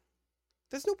way.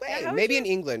 There's no Yeah, way. how would Maybe you- in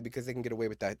England because they can get away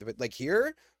with that, but like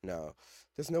here, no.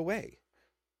 There's no way.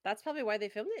 That's probably why they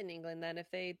filmed it in England. Then, if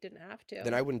they didn't have to,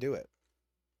 Then I wouldn't do it.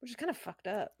 which is kind of fucked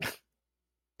up.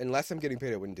 Unless I'm getting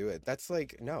paid, I wouldn't do it. That's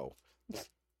like no.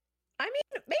 I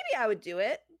mean, maybe I would do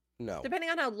it No. depending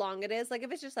on how long it is. Like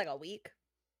if it's just like a week.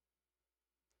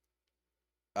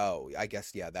 Oh, I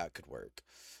guess yeah, that could work.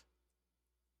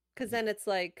 Because then it's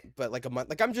like, But like a month,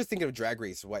 like I'm just thinking of Drag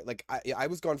Race. What? Like I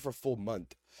was gone for a full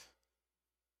month,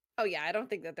 oh yeah, I don't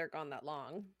think that they're gone that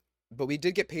long. but we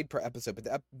did get paid per episode.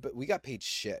 But we got paid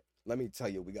shit. Let me tell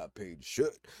you, we got paid shit.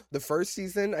 The first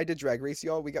season I did Drag Race,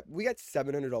 y'all, we got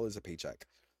 $700 a paycheck.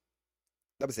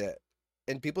 That was it.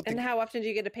 And people think And how often do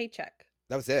you get a paycheck?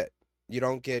 that was it. You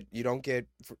don't get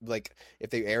like if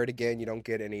they air it again, you don't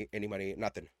get any money,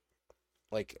 nothing.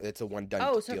 Like it's a one done.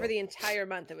 Oh, so deal. for the entire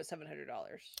month it was $700.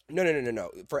 No.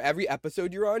 For every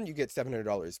episode you're on, you get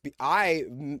 $700. I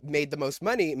made the most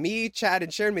money. Me, Chad,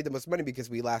 and Sharon made the most money because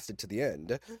we lasted to the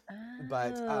end.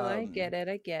 But, Oh, I get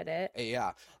it.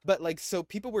 Yeah, but like, so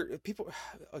people.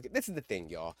 Okay, this is the thing,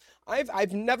 y'all.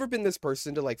 I've never been this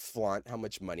person to like flaunt how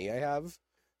much money I have.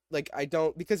 Like I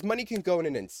don't, because money can go in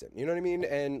an instant. You know what I mean?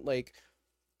 And like,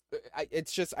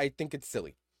 it's just I think it's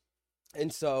silly.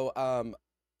 And so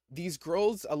these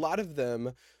girls, a lot of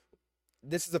them,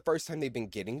 this is the first time they've been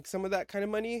getting some of that kind of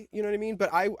money, you know what I mean?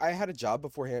 But I had a job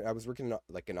beforehand. I was working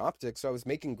like in optics, so I was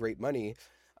making great money.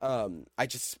 I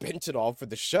just spent it all for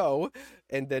the show,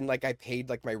 and then like I paid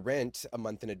like my rent a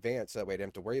month in advance, so that way I didn't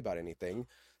have to worry about anything.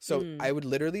 So I would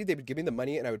literally, they would give me the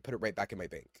money and I would put it right back in my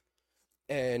bank.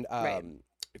 And Right.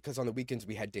 because on the weekends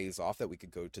we had days off that we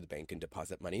could go to the bank and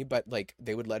deposit money, but like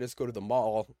they would let us go to the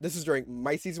mall. This is during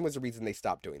my season, was the reason they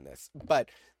stopped doing this. But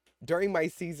during my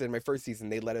season, my first season,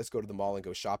 they let us go to the mall and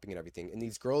go shopping and everything. And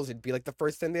these girls, it'd be like the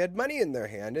first time they had money in their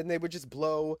hand, and they would just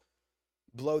blow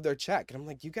their check. And I'm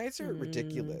like, you guys are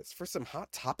ridiculous for some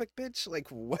Hot Topic, bitch. Like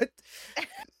what?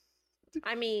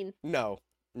 I mean, No.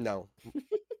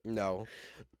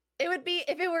 it would be,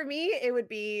 if it were me, it would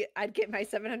be, I'd get my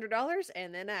 $700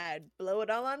 and then I'd blow it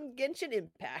all on Genshin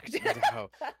Impact. No.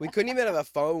 We couldn't even have a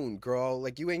phone, girl.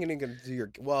 Like you ain't gonna do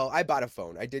your. Well, I bought a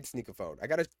phone. I did sneak a phone. I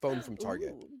got a phone from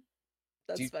Target. Ooh,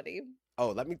 that's you- funny. Oh,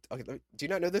 okay. Do you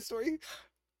not know this story?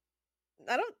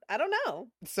 I don't know.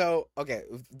 So okay,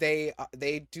 they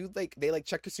do like they like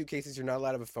check your suitcases. You're not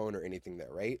allowed to have a phone or anything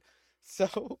there, right?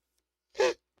 So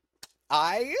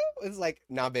I was like,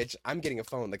 nah, bitch, I'm getting a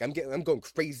phone. Like I'm going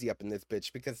crazy up in this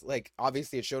bitch because like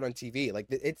obviously it showed on TV. Like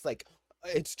it's like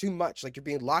it's too much. Like you're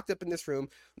being locked up in this room.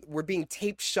 We're being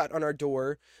taped shut on our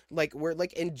door. Like we're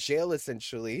like in jail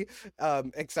essentially.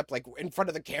 Except like in front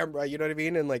of the camera, you know what I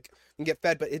mean? And like we get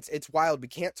fed, but it's wild. We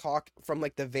can't talk from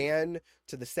like the van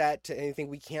to the set to anything.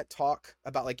 We can't talk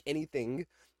about like anything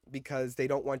because they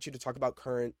don't want you to talk about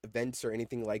current events or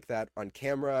anything like that on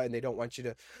camera, and they don't want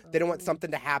something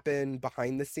to happen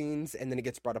behind the scenes and then it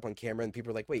gets brought up on camera and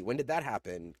people are like, wait, when did that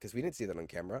happen? Because we didn't see that on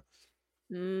camera.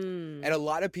 Mm. And a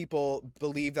lot of people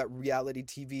believe that reality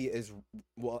TV is,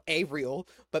 well, A, real,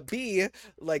 but B,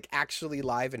 like actually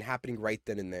live and happening right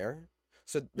then and there.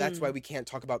 So that's why we can't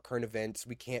talk about current events.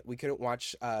 We couldn't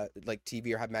watch like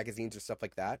TV or have magazines or stuff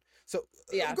like that. So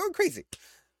Yeah. I'm going crazy.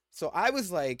 So I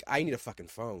was like, I need a fucking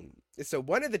phone. So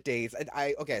one of the days,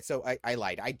 I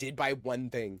lied. I did buy one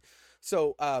thing.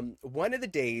 So one of the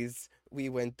days we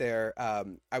went there,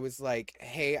 I was like,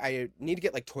 hey, I need to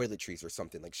get like toiletries or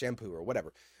something, like shampoo or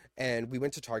whatever. And we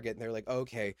went to Target and they were like, oh,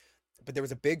 okay. But there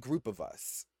was a big group of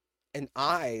us. And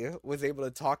I was able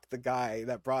to talk the guy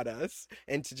that brought us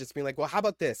into just being like, well, how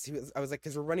about this? I was like,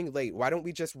 because we're running late. Why don't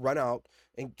we just run out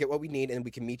and get what we need and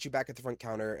we can meet you back at the front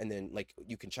counter and then like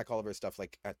you can check all of our stuff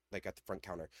like at the front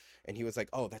counter. And he was like,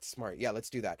 oh, that's smart. Yeah, let's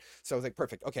do that. So I was like,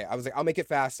 perfect. Okay. I was like, I'll make it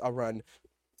fast. I'll run.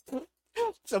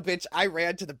 So bitch, I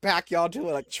ran to the back, y'all, to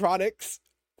electronics.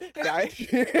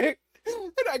 And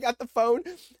And I got the phone,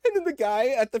 and then the guy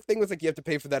at the thing was like, "You have to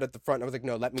pay for that at the front." I was like,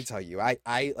 "No, let me tell you,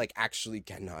 I like actually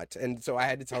cannot." And so I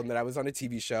had to tell them that I was on a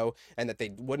TV show and that they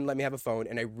wouldn't let me have a phone,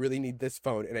 and I really need this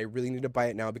phone, and I really need to buy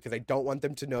it now because I don't want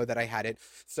them to know that I had it.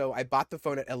 So I bought the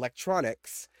phone at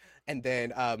electronics. And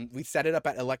then we set it up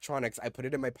at electronics. I put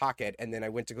it in my pocket, and then I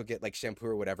went to go get like shampoo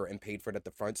or whatever and paid for it at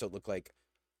the front. So it looked like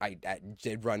I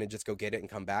did run and just go get it and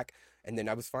come back. And then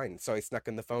I was fine. So I snuck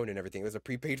in the phone and everything. It was a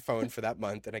prepaid phone for that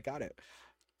month, and I got it.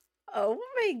 Oh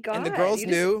my god! And the girls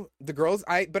knew. The girls,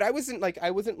 but I wasn't like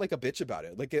a bitch about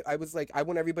it. Like I was like, I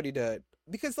want everybody to,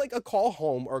 because like a call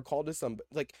home or a call to some,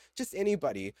 like just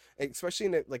anybody, especially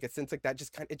in like a sense like that,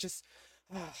 just kind of it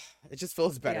just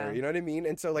feels better. Yeah. You know what I mean?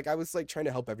 And so like I was like trying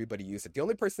to help everybody use it. The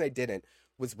only person I didn't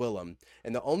was Willem,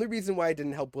 and the only reason why I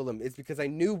didn't help Willem is because I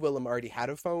knew Willem already had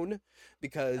a phone,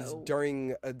 because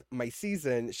during my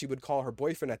season she would call her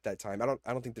boyfriend at that time. I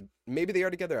don't think that, maybe they are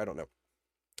together. I don't know.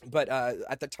 But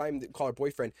at the time, they'd call her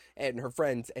boyfriend and her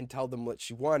friends and tell them what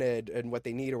she wanted and what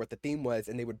they need or what the theme was,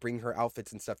 and they would bring her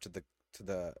outfits and stuff to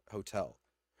the hotel.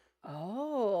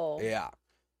 Oh. Yeah.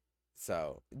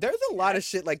 So there's a lot of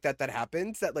shit like that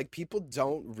happens that like people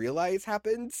don't realize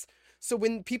happens. So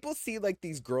when people see like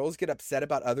these girls get upset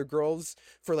about other girls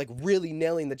for like really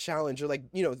nailing the challenge or like,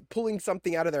 you know, pulling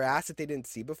something out of their ass that they didn't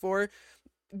see before,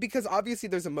 because obviously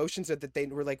there's emotions that they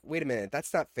were like, wait a minute,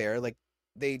 that's not fair. Like,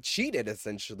 they cheated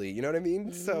essentially, you know what I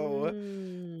mean? So,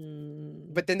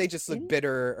 but then they just look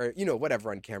bitter or, you know,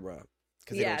 whatever on camera.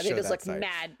 Yeah, they just look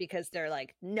mad because they're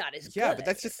like not as good. Yeah, but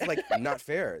that's just like not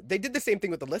fair. They did the same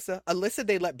thing with Alyssa. Alyssa,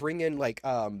 they let bring in like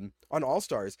on All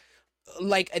Stars,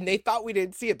 like, and they thought we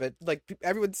didn't see it, but like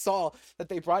everyone saw that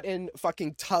they brought in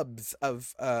fucking tubs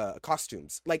of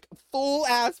costumes, like full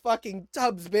ass fucking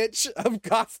tubs, bitch, of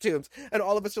costumes, and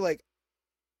all of us are like,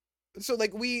 so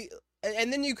like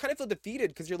and then you kind of feel defeated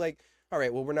because you're like, all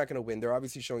right, well, we're not going to win. They're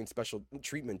obviously showing special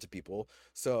treatment to people.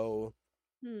 So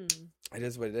it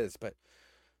is what it is. But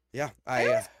yeah, I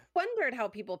always wondered how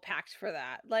people packed for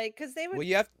that. Like, because they would,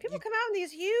 people come out in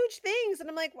these huge things. And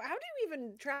I'm like, well, how do you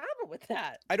even travel with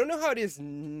that? I don't know how it is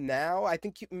now. I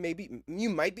think you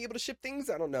might be able to ship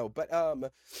things. I don't know. But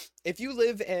if you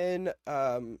live in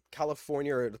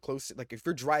California or close, like if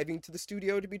you're driving to the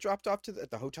studio to be dropped off at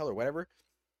the hotel or whatever,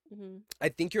 I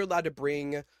think you're allowed to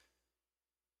bring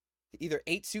either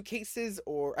 8 suitcases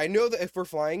or I know that if we're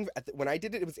flying, when I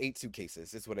did it, it was 8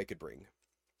 suitcases is what I could bring.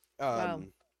 Wow.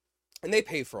 And they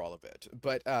pay for all of it,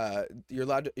 but you're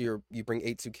allowed to, you bring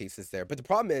 8 suitcases there. But the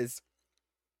problem is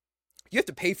you have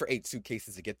to pay for 8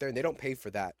 suitcases to get there, and they don't pay for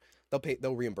that.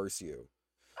 They'll reimburse you.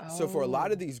 So for a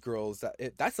lot of these girls,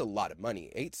 that's a lot of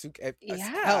money. 8 suitcases.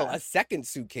 Hell, a second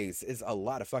suitcase is a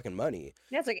lot of fucking money.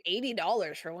 Yeah, it's like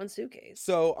 $80 for one suitcase.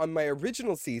 So on my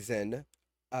original season,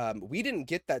 we didn't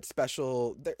get that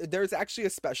special. There's actually a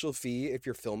special fee if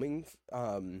you're filming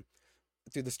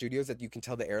through the studios that you can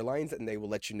tell the airlines, and they will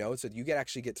let you know. So you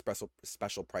actually get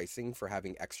special pricing for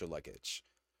having extra luggage.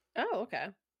 Oh, okay.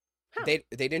 Huh. They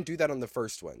didn't do that on the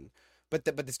first one. But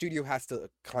the studio has to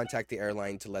contact the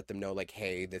airline to let them know, like,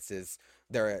 hey, this is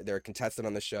they're a contestant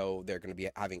on the show. They're going to be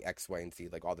having X, Y, and Z,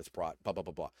 like all this blah blah blah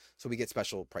blah. So we get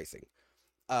special pricing.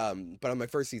 But on my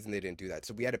first season, they didn't do that,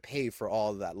 so we had to pay for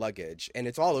all of that luggage, and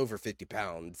it's all over 50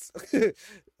 pounds,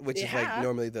 which is like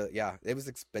normally it was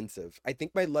expensive. I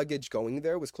think my luggage going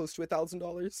there was close to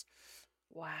 $1,000.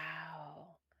 Wow.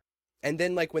 And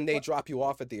then like when they drop you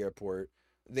off at the airport,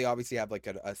 they obviously have like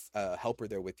a helper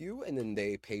there with you, and then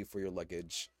they pay for your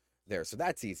luggage there. So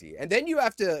that's easy. And then you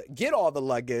have to get all the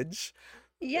luggage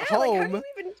home. Like how do you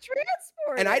even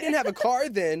transport And I didn't have a car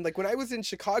then. Like when I was in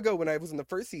Chicago, when I was in the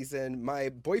first season, my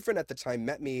boyfriend at the time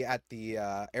met me at the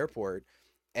airport,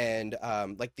 and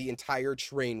like the entire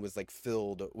train was like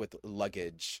filled with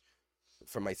luggage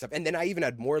for my stuff. And then I even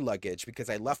had more luggage because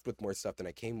I left with more stuff than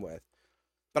I came with.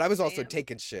 But I was also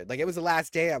taking shit. Like, it was the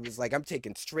last day. I was like, I'm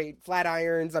taking straight flat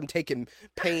irons. I'm taking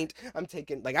paint.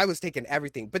 I was taking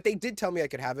everything. But they did tell me I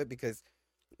could have it because,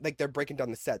 like, they're breaking down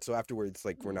the set. So afterwards,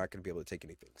 like, we're not going to be able to take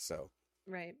anything. So.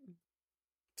 Right.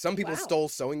 Some people stole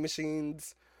sewing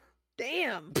machines.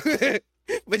 Damn.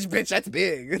 Which, bitch, that's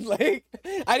big. Like,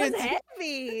 that's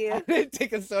heavy. I didn't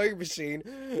take a sewing machine.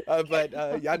 But,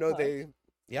 yeah, no, they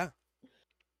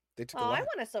took a lot. I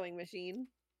want a sewing machine.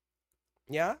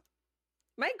 Yeah?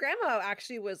 My grandma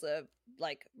actually was a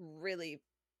really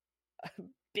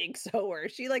big sewer.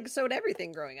 She sewed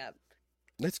everything growing up.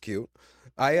 That's cute.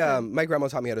 My grandma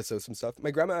taught me how to sew some stuff.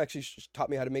 My grandma actually taught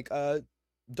me how to make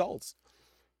dolls.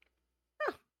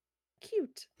 Oh,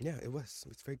 cute. Yeah, it was. It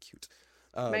was very cute.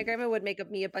 My grandma would make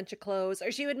me a bunch of clothes,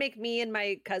 or she would make me and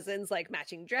my cousins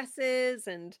matching dresses,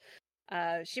 and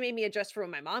She made me a dress for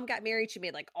when my mom got married. She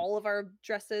made like all of our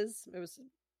dresses. It was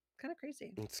kind of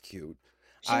crazy. It's cute.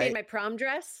 She made my prom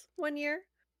dress one year.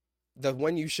 The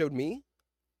one you showed me?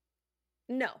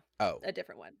 No. Oh. A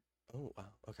different one. Oh, wow.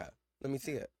 Okay. Let me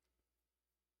see it.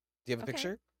 Do you have a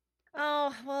picture?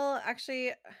 Oh, well,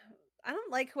 actually, I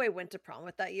don't like who I went to prom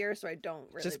with that year, so I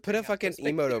don't really. Just put a fucking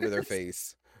emote over their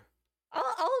face.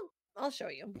 I'll show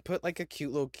you. Put like a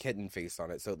cute little kitten face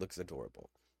on it so it looks adorable.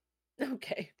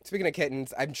 Okay. Speaking of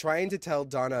kittens, I'm trying to tell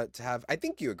Dawna to have, I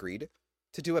think you agreed,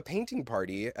 to do a painting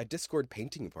party, a Discord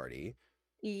painting party.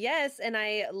 Yes, and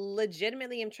I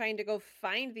legitimately am trying to go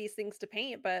find these things to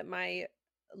paint, but my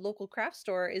local craft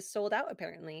store is sold out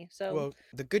apparently. So well,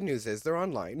 the good news is they're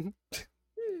online.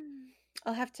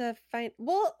 I'll have to find.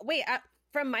 Well, wait,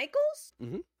 from Michael's?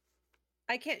 Mm-hmm.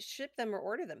 I can't ship them or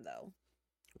order them though.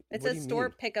 It What says do you store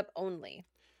mean? pickup only.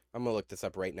 I'm gonna look this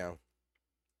up right now.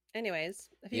 Anyways,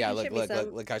 if you Yeah, can look, ship me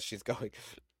some... look how she's going.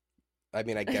 I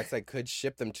mean, I guess I could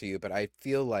ship them to you, but I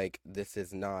feel like this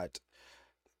is not.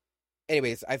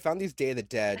 Anyways, I found these Day of the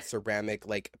Dead ceramic,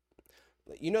 like,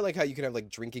 you know, like how you can have like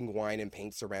drinking wine and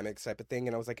paint ceramics type of thing.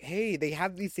 And I was like, hey, they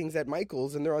have these things at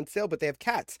Michael's and they're on sale, but they have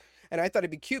cats. And I thought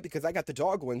it'd be cute because I got the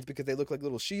dog ones because they look like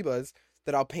little Shibas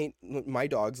that I'll paint my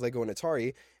dogs, Lego and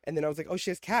Atari. And then I was like, oh,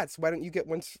 she has cats. Why don't you get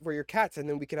ones for your cats? And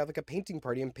then we could have like a painting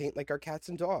party and paint like our cats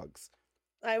and dogs.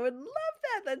 I would love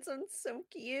that. That sounds so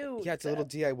cute. Yeah, it's a little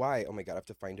DIY. Oh my God, I have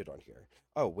to find it on here.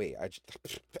 Oh, wait,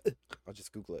 I'll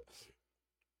just Google it.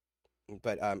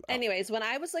 But anyways, when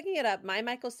I was looking it up, my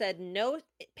Michael said no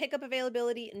pickup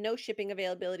availability, no shipping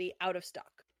availability, out of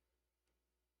stock.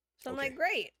 So I'm like,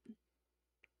 great.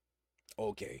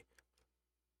 Okay.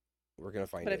 We're gonna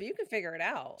find it. But if you can figure it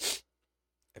out,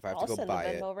 if I have I'll to go send buy a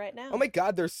it Venmo right now. Oh my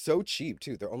God, they're so cheap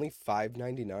too. They're only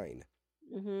 $5.99.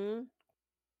 Mm-hmm.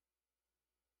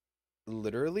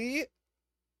 Literally,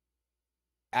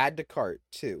 add to cart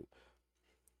too.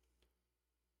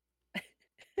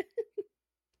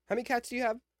 How many cats do you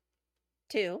have?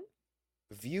 2.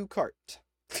 View cart.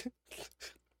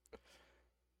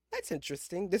 That's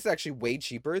interesting. This is actually way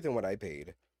cheaper than what I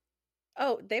paid.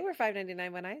 Oh, they were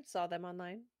 $5.99 when I saw them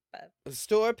online. But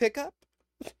store pickup.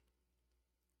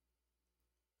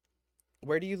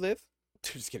 Where do you live?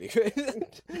 Just kidding.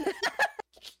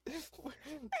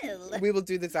 We will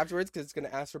do this afterwards because it's going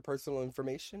to ask for personal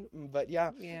information. But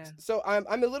yeah. So I'm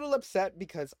a little upset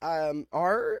because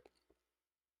our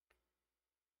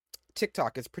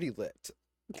TikTok is pretty lit.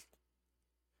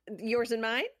 Yours and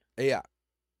mine? Yeah.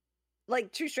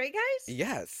 Like Two Straight Guys?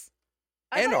 Yes.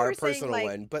 I and thought you our were saying, personal like,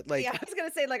 one, but like, yeah, I was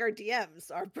gonna say like our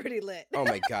DMs are pretty lit. oh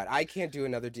my God, I can't do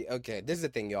another Okay, this is the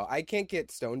thing, y'all. I can't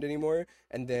get stoned anymore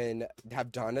and then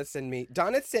have Dawna send me.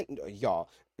 Dawna sends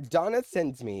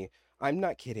me. I'm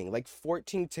not kidding, like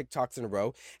 14 TikToks in a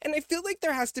row, and I feel like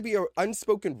there has to be an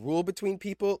unspoken rule between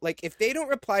people. Like if they don't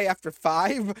reply after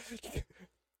 5,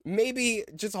 maybe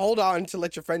just hold on to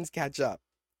let your friends catch up.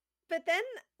 But then,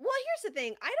 well, here's the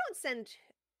thing: I don't send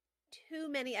too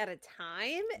many at a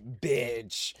time.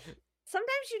 Bitch.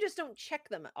 Sometimes you just don't check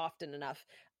them often enough.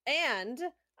 And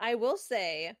I will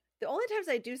say, the only times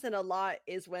I do send a lot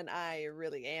is when I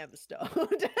really am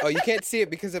stoned. Oh, you can't see it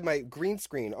because of my green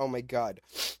screen. Oh my God.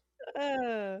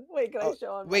 Wait, can I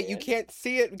show on Wait, my you end? can't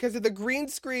see it because of the green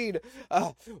screen.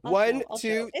 I'll 1, show.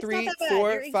 2, It's 3, not that bad.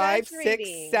 4, You're 5, 6,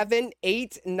 exaggerating. 7,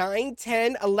 8, 9,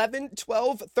 10, 11,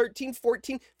 12, 13,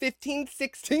 14, 15,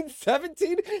 16,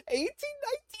 17, 18, 19,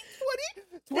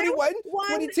 20, 21,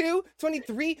 22,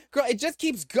 23. Girl, it just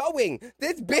keeps going.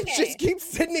 This bitch just keeps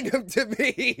sending them to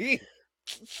me.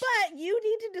 But you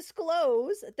need to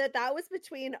disclose that that was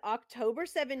between October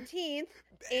 17th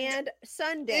and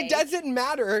Sunday. It doesn't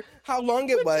matter how long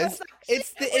it was.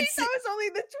 It's that was only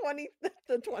the 20th.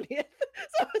 So it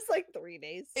was like 3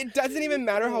 days. It doesn't even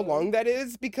matter how long that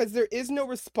is because there is no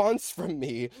response from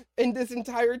me in this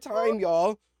entire time,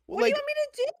 y'all. What do you want me to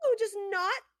do? Just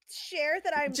not share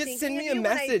that I'm just thinking send me of a you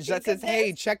when I message that think of says, "Hey,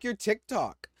 this? check your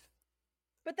TikTok."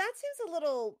 But that seems a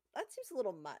little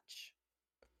much.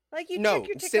 Like you No, check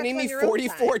your TikToks sending me on your own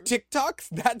 44 time. TikToks,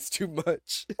 that's too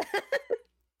much.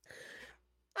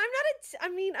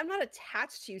 I'm not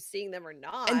attached to you seeing them or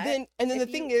not. And then the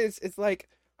thing is like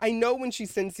I know when she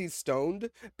sends these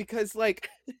stoned because like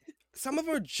some of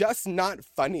them are just not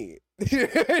funny.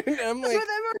 And I'm like, some of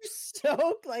them are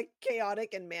so like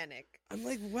chaotic and manic. I'm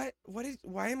like,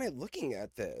 why am I looking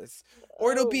at this?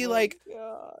 Or it'll be like,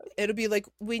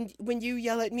 when you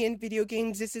yell at me in video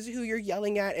games, this is who you're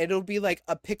yelling at. And it'll be like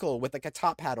a pickle with like a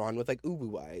top hat on with like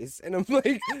ubu eyes. And I'm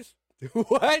like,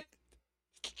 what?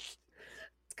 It's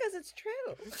because it's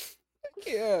true. I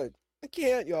can't. I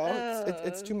can't, y'all.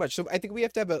 It's too much. So I think we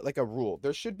have to have a rule.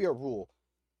 There should be a rule.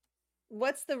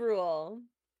 What's the rule?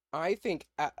 I think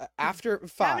after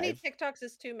How many 5, TikToks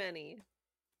is too many?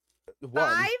 1.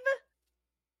 5?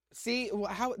 See,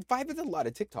 how 5 is a lot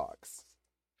of TikToks.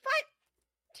 5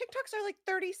 TikToks are like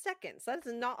 30 seconds. That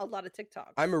is not a lot of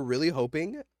TikToks. I'm really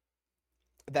hoping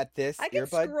that this I can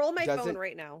earbud scroll my phone doesn't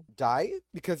right now. die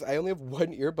because I only have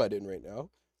one earbud in right now.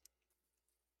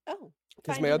 Oh,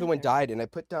 Because find my other one another. died, and I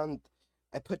put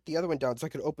the other one down so I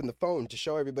could open the phone to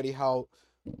show everybody how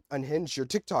unhinged your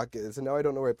TikTok is, and now I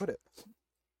don't know where I put it.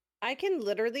 I can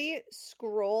literally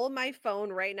scroll my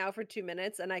phone right now for 2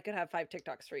 minutes, and I could have 5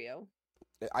 TikToks for you.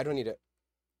 I don't need it.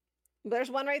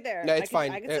 There's one right there. No, it's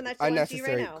fine. I can send that to you right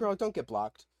Unnecessary. now. Girl, don't get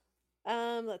blocked.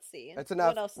 Let's see. That's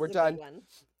enough. What else We're is a good done. one?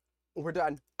 We're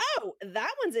done. Oh,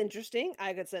 that one's interesting.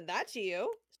 I could send that to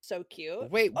you. So cute.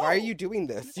 Wait, why are Oh, you doing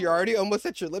this? You're already almost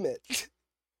at your limit.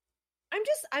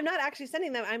 I'm not actually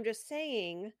sending them. I'm just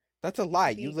saying. That's a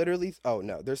lie. You The- literally. Oh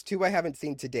no, there's 2 I haven't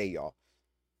seen today, y'all.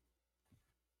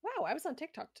 Wow, I was on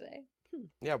TikTok today.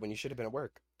 Yeah, when you should have been at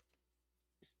work.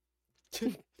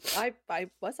 I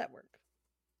was at work.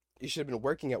 You should have been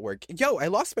working at work. Yo, I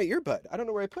lost my earbud. I don't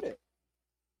know where I put it.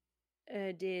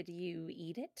 Did you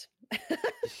eat it?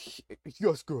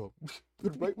 Yes, girl.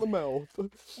 Put it right in my mouth.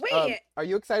 Wait, Are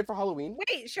you excited for Halloween?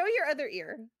 wait. Show your other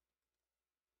ear.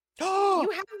 Oh,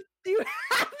 You have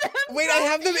them. wait, I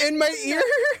have them in my ear.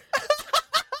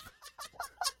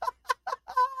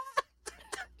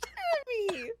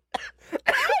 Me.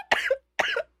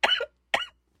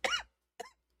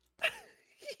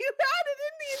 You had it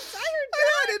in the entire I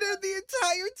had it in the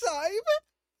entire time.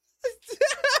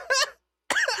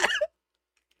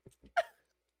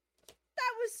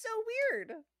 That was so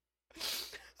weird.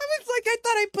 I was like, I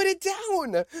thought I put it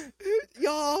down.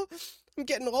 Y'all, I'm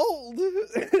getting old.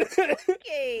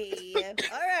 Okay.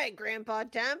 All right, Grandpa,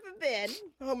 time for bed.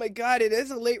 Oh my god, it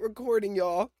is a late recording,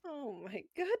 y'all. Oh my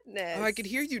goodness. Oh, I could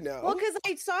hear you now. Well, because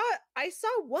I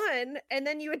saw one, and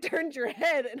then you had turned your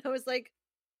head, and I was like,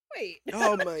 wait.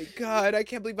 Oh my god, I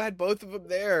can't believe I had both of them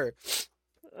there.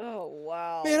 Oh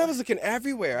wow. Man, I was looking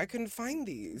everywhere. I couldn't find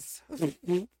these.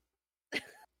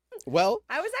 Well,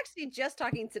 I was actually just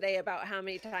talking today about how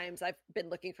many times I've been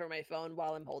looking for my phone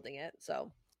while I'm holding it.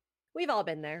 So we've all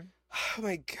been there. oh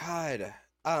my god.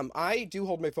 I do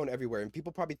hold my phone everywhere, and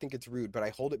people probably think it's rude, but I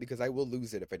hold it because I will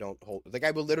lose it if I don't hold. Like,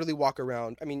 I will literally walk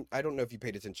around. I mean, I don't know if you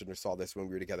paid attention or saw this when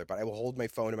we were together, but I will hold my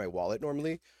phone in my wallet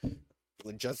normally,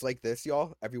 just like this,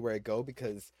 y'all, everywhere I go,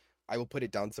 because I will put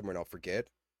it down somewhere and I'll forget.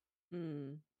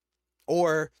 Mm.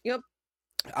 Or Yep.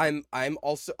 I'm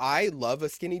also, I love a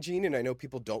skinny jean, and I know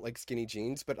people don't like skinny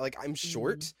jeans, but like I'm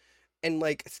short, and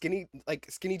like skinny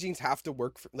jeans have to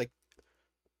work for, like,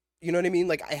 you know what I mean?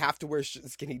 Like, I have to wear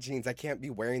skinny jeans. I can't be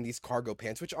wearing these cargo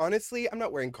pants, which honestly, I'm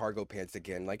not wearing cargo pants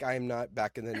again. Like, I am not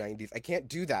back in the 90s. I can't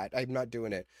do that. I'm not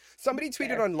doing it. Somebody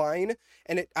tweeted Fair. online,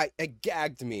 and it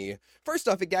gagged me. First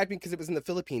off, it gagged me because it was in the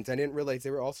Philippines. I didn't realize they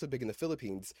were also big in the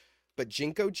Philippines. But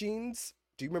Jinko jeans,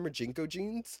 do you remember Jinko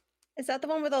jeans? Is that the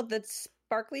one with all the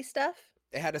sparkly stuff?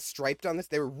 They had a stripe down this.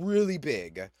 They were really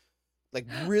big. Like,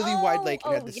 really wide leg,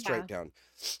 and had the yeah. stripe down.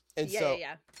 And Yeah, so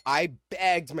yeah. I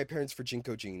begged my parents for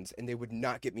Jinko jeans, and they would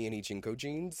not get me any Jinko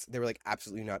jeans. They were like,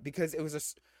 absolutely not, because it was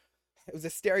a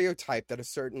stereotype that a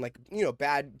certain, like, you know,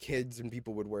 bad kids and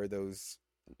people would wear those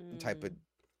type of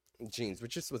jeans,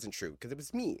 which just wasn't true because it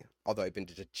was me. Although I've been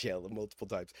to jail multiple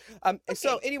times.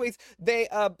 So, Okay. anyways, they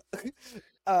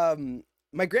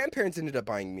my grandparents ended up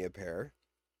buying me a pair.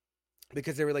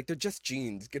 Because they were like, they're just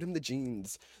jeans. Get them the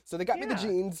jeans. So they got me the Yeah.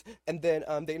 jeans, and then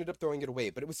they ended up throwing it away.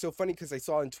 But it was so funny because I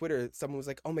saw on Twitter, someone was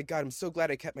like, oh my god, I'm so glad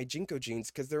I kept my Jinko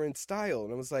jeans because they're in style.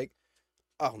 And I was like,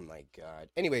 oh my god.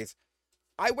 Anyways,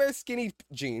 I wear skinny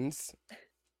jeans,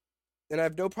 and I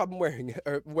have no problem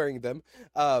wearing them.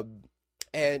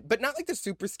 But not like the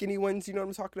super skinny ones, you know what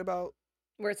I'm talking about?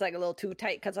 Where it's like a little too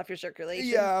tight, cuts off your circulation.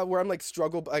 Yeah, where I'm like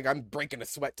like I'm breaking a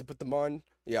sweat to put them on.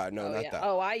 Yeah, no, Oh, not yeah. that.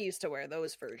 Oh, I used to wear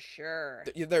those for sure.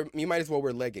 You might as well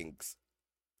wear leggings.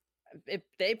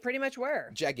 They pretty much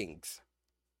were. Jeggings.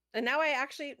 And now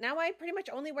I pretty much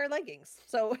only wear leggings.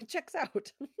 So it checks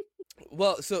out.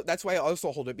 Well, so that's why I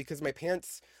also hold it, because my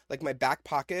pants, like my back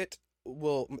pocket,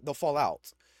 they'll fall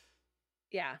out.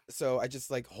 Yeah. So I just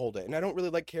like hold it. And I don't really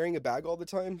like carrying a bag all the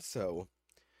time,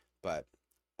 but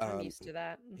I'm used to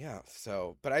that. yeah,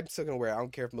 but I'm still gonna wear it. I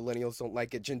don't care if millennials don't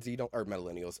like it, Gen Z don't like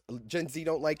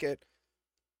it.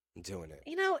 I'm doing it.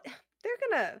 You know,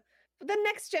 the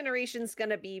next generation's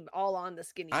gonna be all on the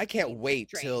skinny. I can't jeans wait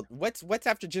train. till what's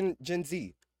after Gen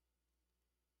Z?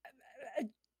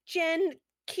 Gen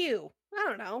Q. I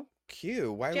don't know.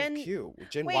 Q. Why Gen- Q?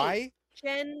 Gen wait. Y?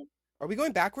 Gen Are we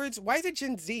going backwards? Why is it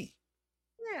Gen Z?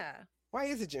 Yeah. Why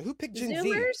is it Who picked Gen Z?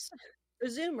 Zoomers? Or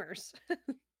Zoomers.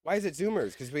 Why is it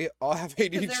Zoomers? Because we all have 'Cause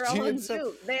ADHD they're all on and stuff.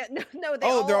 Zoom. They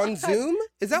Oh, they're all on Zoom?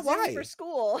 Is that Zoom why? for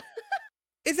school.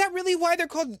 Is that really why they're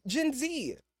called Gen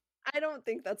Z? I don't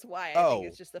think that's why. I Oh. think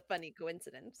it's just a funny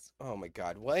coincidence. Oh my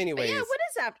god. Well, But anyways, yeah, what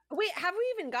is that? Wait, have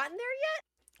we even gotten there yet?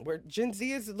 we're Gen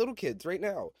Z is the little kids right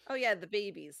now. Oh yeah, the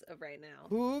babies of right now.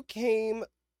 Who came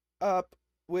up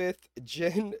with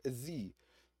Gen Z?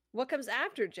 What comes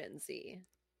after Gen Z?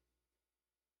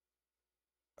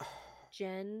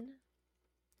 Gen.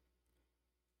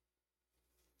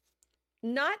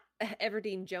 Not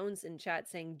Everdeen Jones in chat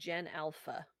saying Gen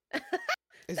Alpha.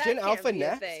 Is That Gen can't Alpha be a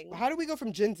next? thing. How do we go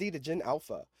from Gen Z to Gen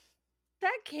Alpha?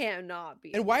 That cannot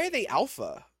be. And why are they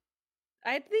Alpha?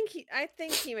 I think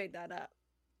he made that up.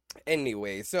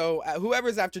 Anyway, so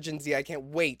whoever's after Gen Z, I can't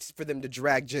wait for them to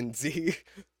drag Gen Z.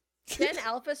 Gen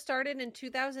Alpha started in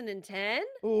 2010.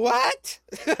 What?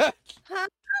 Huh?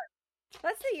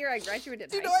 That's the year I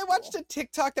graduated. You high know, I watched school. a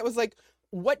TikTok that was like,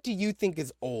 "What do you think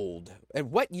is old?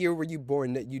 And what year were you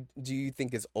born that do you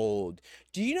think is old?"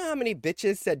 Do you know how many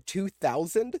bitches said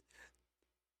 2000?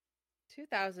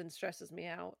 2000 stresses me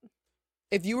out.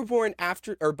 If you were born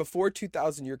after or before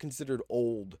 2000, you're considered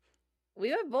old.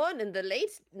 We were born in the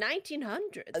late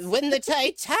 1900s. When the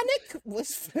Titanic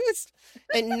was first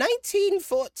in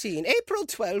 1914, April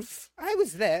 12th, I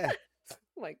was there.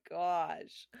 Oh my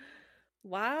gosh.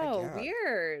 Wow, yeah.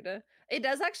 weird. It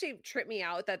does actually trip me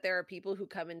out that there are people who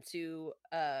come into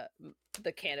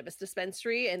the cannabis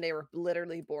dispensary and they were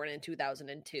literally born in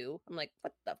 2002. I'm like,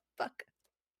 what the fuck?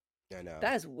 I know.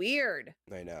 That is weird.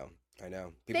 I know.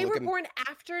 They look were at me- born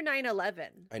after 9/11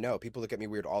 I know. People look at me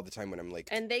weird all the time when I'm like,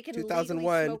 and they can 2001.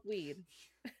 legally smoke weed.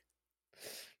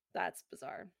 That's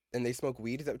bizarre. and they smoke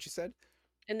weed. Is that what you said?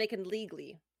 And they can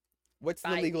legally What's the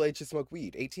Buy legal age to smoke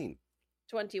weed? 18.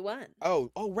 21. Oh,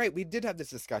 right. We did have this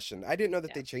discussion. I didn't know that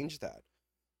Yeah. they changed that.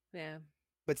 Yeah.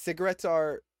 But cigarettes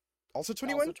are also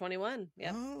 21? Also 21.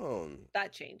 Yeah. Oh,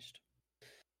 That changed.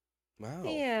 wow.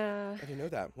 Yeah. I didn't know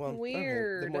that. Well, all right, the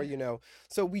Weird. more you know.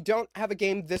 So we don't have a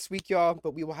game this week, y'all,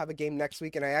 but we will have a game next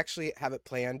week, and I actually have it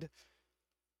planned.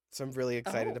 So I'm really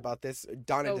excited Oh. about this.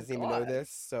 Donna Oh, doesn't even know God. this,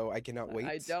 so I cannot wait.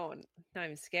 I don't.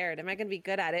 I'm scared. Am I going to be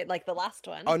good at it like the last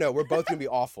one? Oh no, we're both gonna be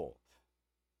awful,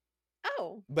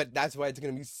 Oh, but that's why it's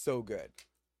gonna be so good.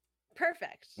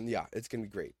 perfect. Yeah, it's gonna be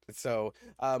great. So,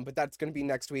 but that's gonna be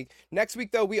next week. Next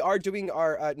week, though, we are doing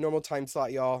our normal time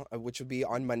slot, y'all, which will be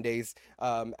on Mondays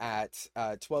at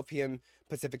 12 p.m.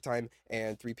 Pacific time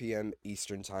and 3 p.m.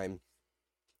 Eastern time.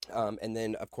 And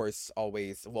then, of course,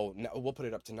 always, well, we'll put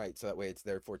it up tonight so that way it's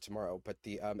there for tomorrow. But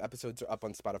the episodes are up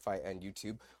on Spotify and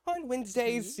YouTube on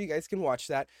Wednesdays, so you guys can watch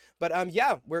that. But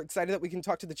yeah, we're excited that we can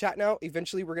talk to the chat now.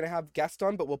 Eventually, we're gonna have guests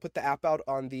on, but we'll put the app out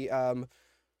on the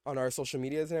on our social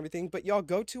medias and everything. But y'all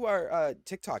go to our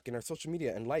TikTok and our social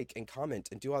media and like and comment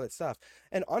and do all that stuff.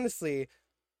 And honestly,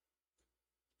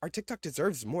 our TikTok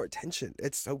deserves more attention.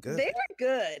 It's so good. They're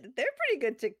good. They're pretty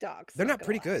good TikToks. They're not gonna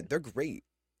pretty lie. good. They're great.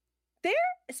 They're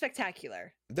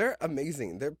spectacular. They're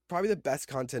amazing. They're probably the best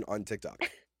content on TikTok.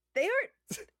 They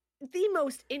are the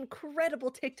most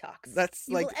incredible TikToks That's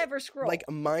you like will ever scroll. like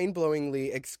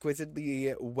mind-blowingly,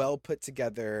 exquisitely well put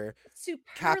together,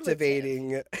 Superlative.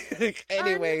 captivating.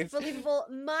 Anyways. Unbelievable,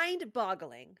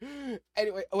 mind-boggling.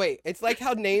 Anyway, wait. It's like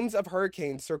how names of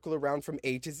hurricanes circle around from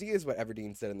A to Z is what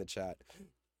Everdeen said in the chat.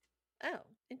 Oh,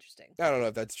 interesting. I don't know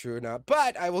if that's true or not,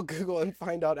 but I will Google and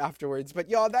find out afterwards.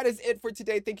 But y'all, that is it for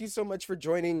today. Thank you so much for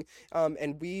joining.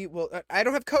 And we will. I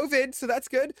don't have COVID, so that's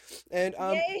good. And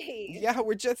Yay! yeah,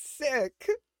 we're just sick.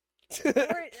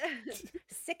 We're-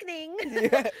 sickening.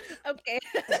 Yeah. Okay.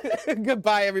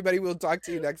 Goodbye, everybody. We'll talk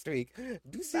to you next week.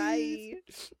 Deuces. Bye.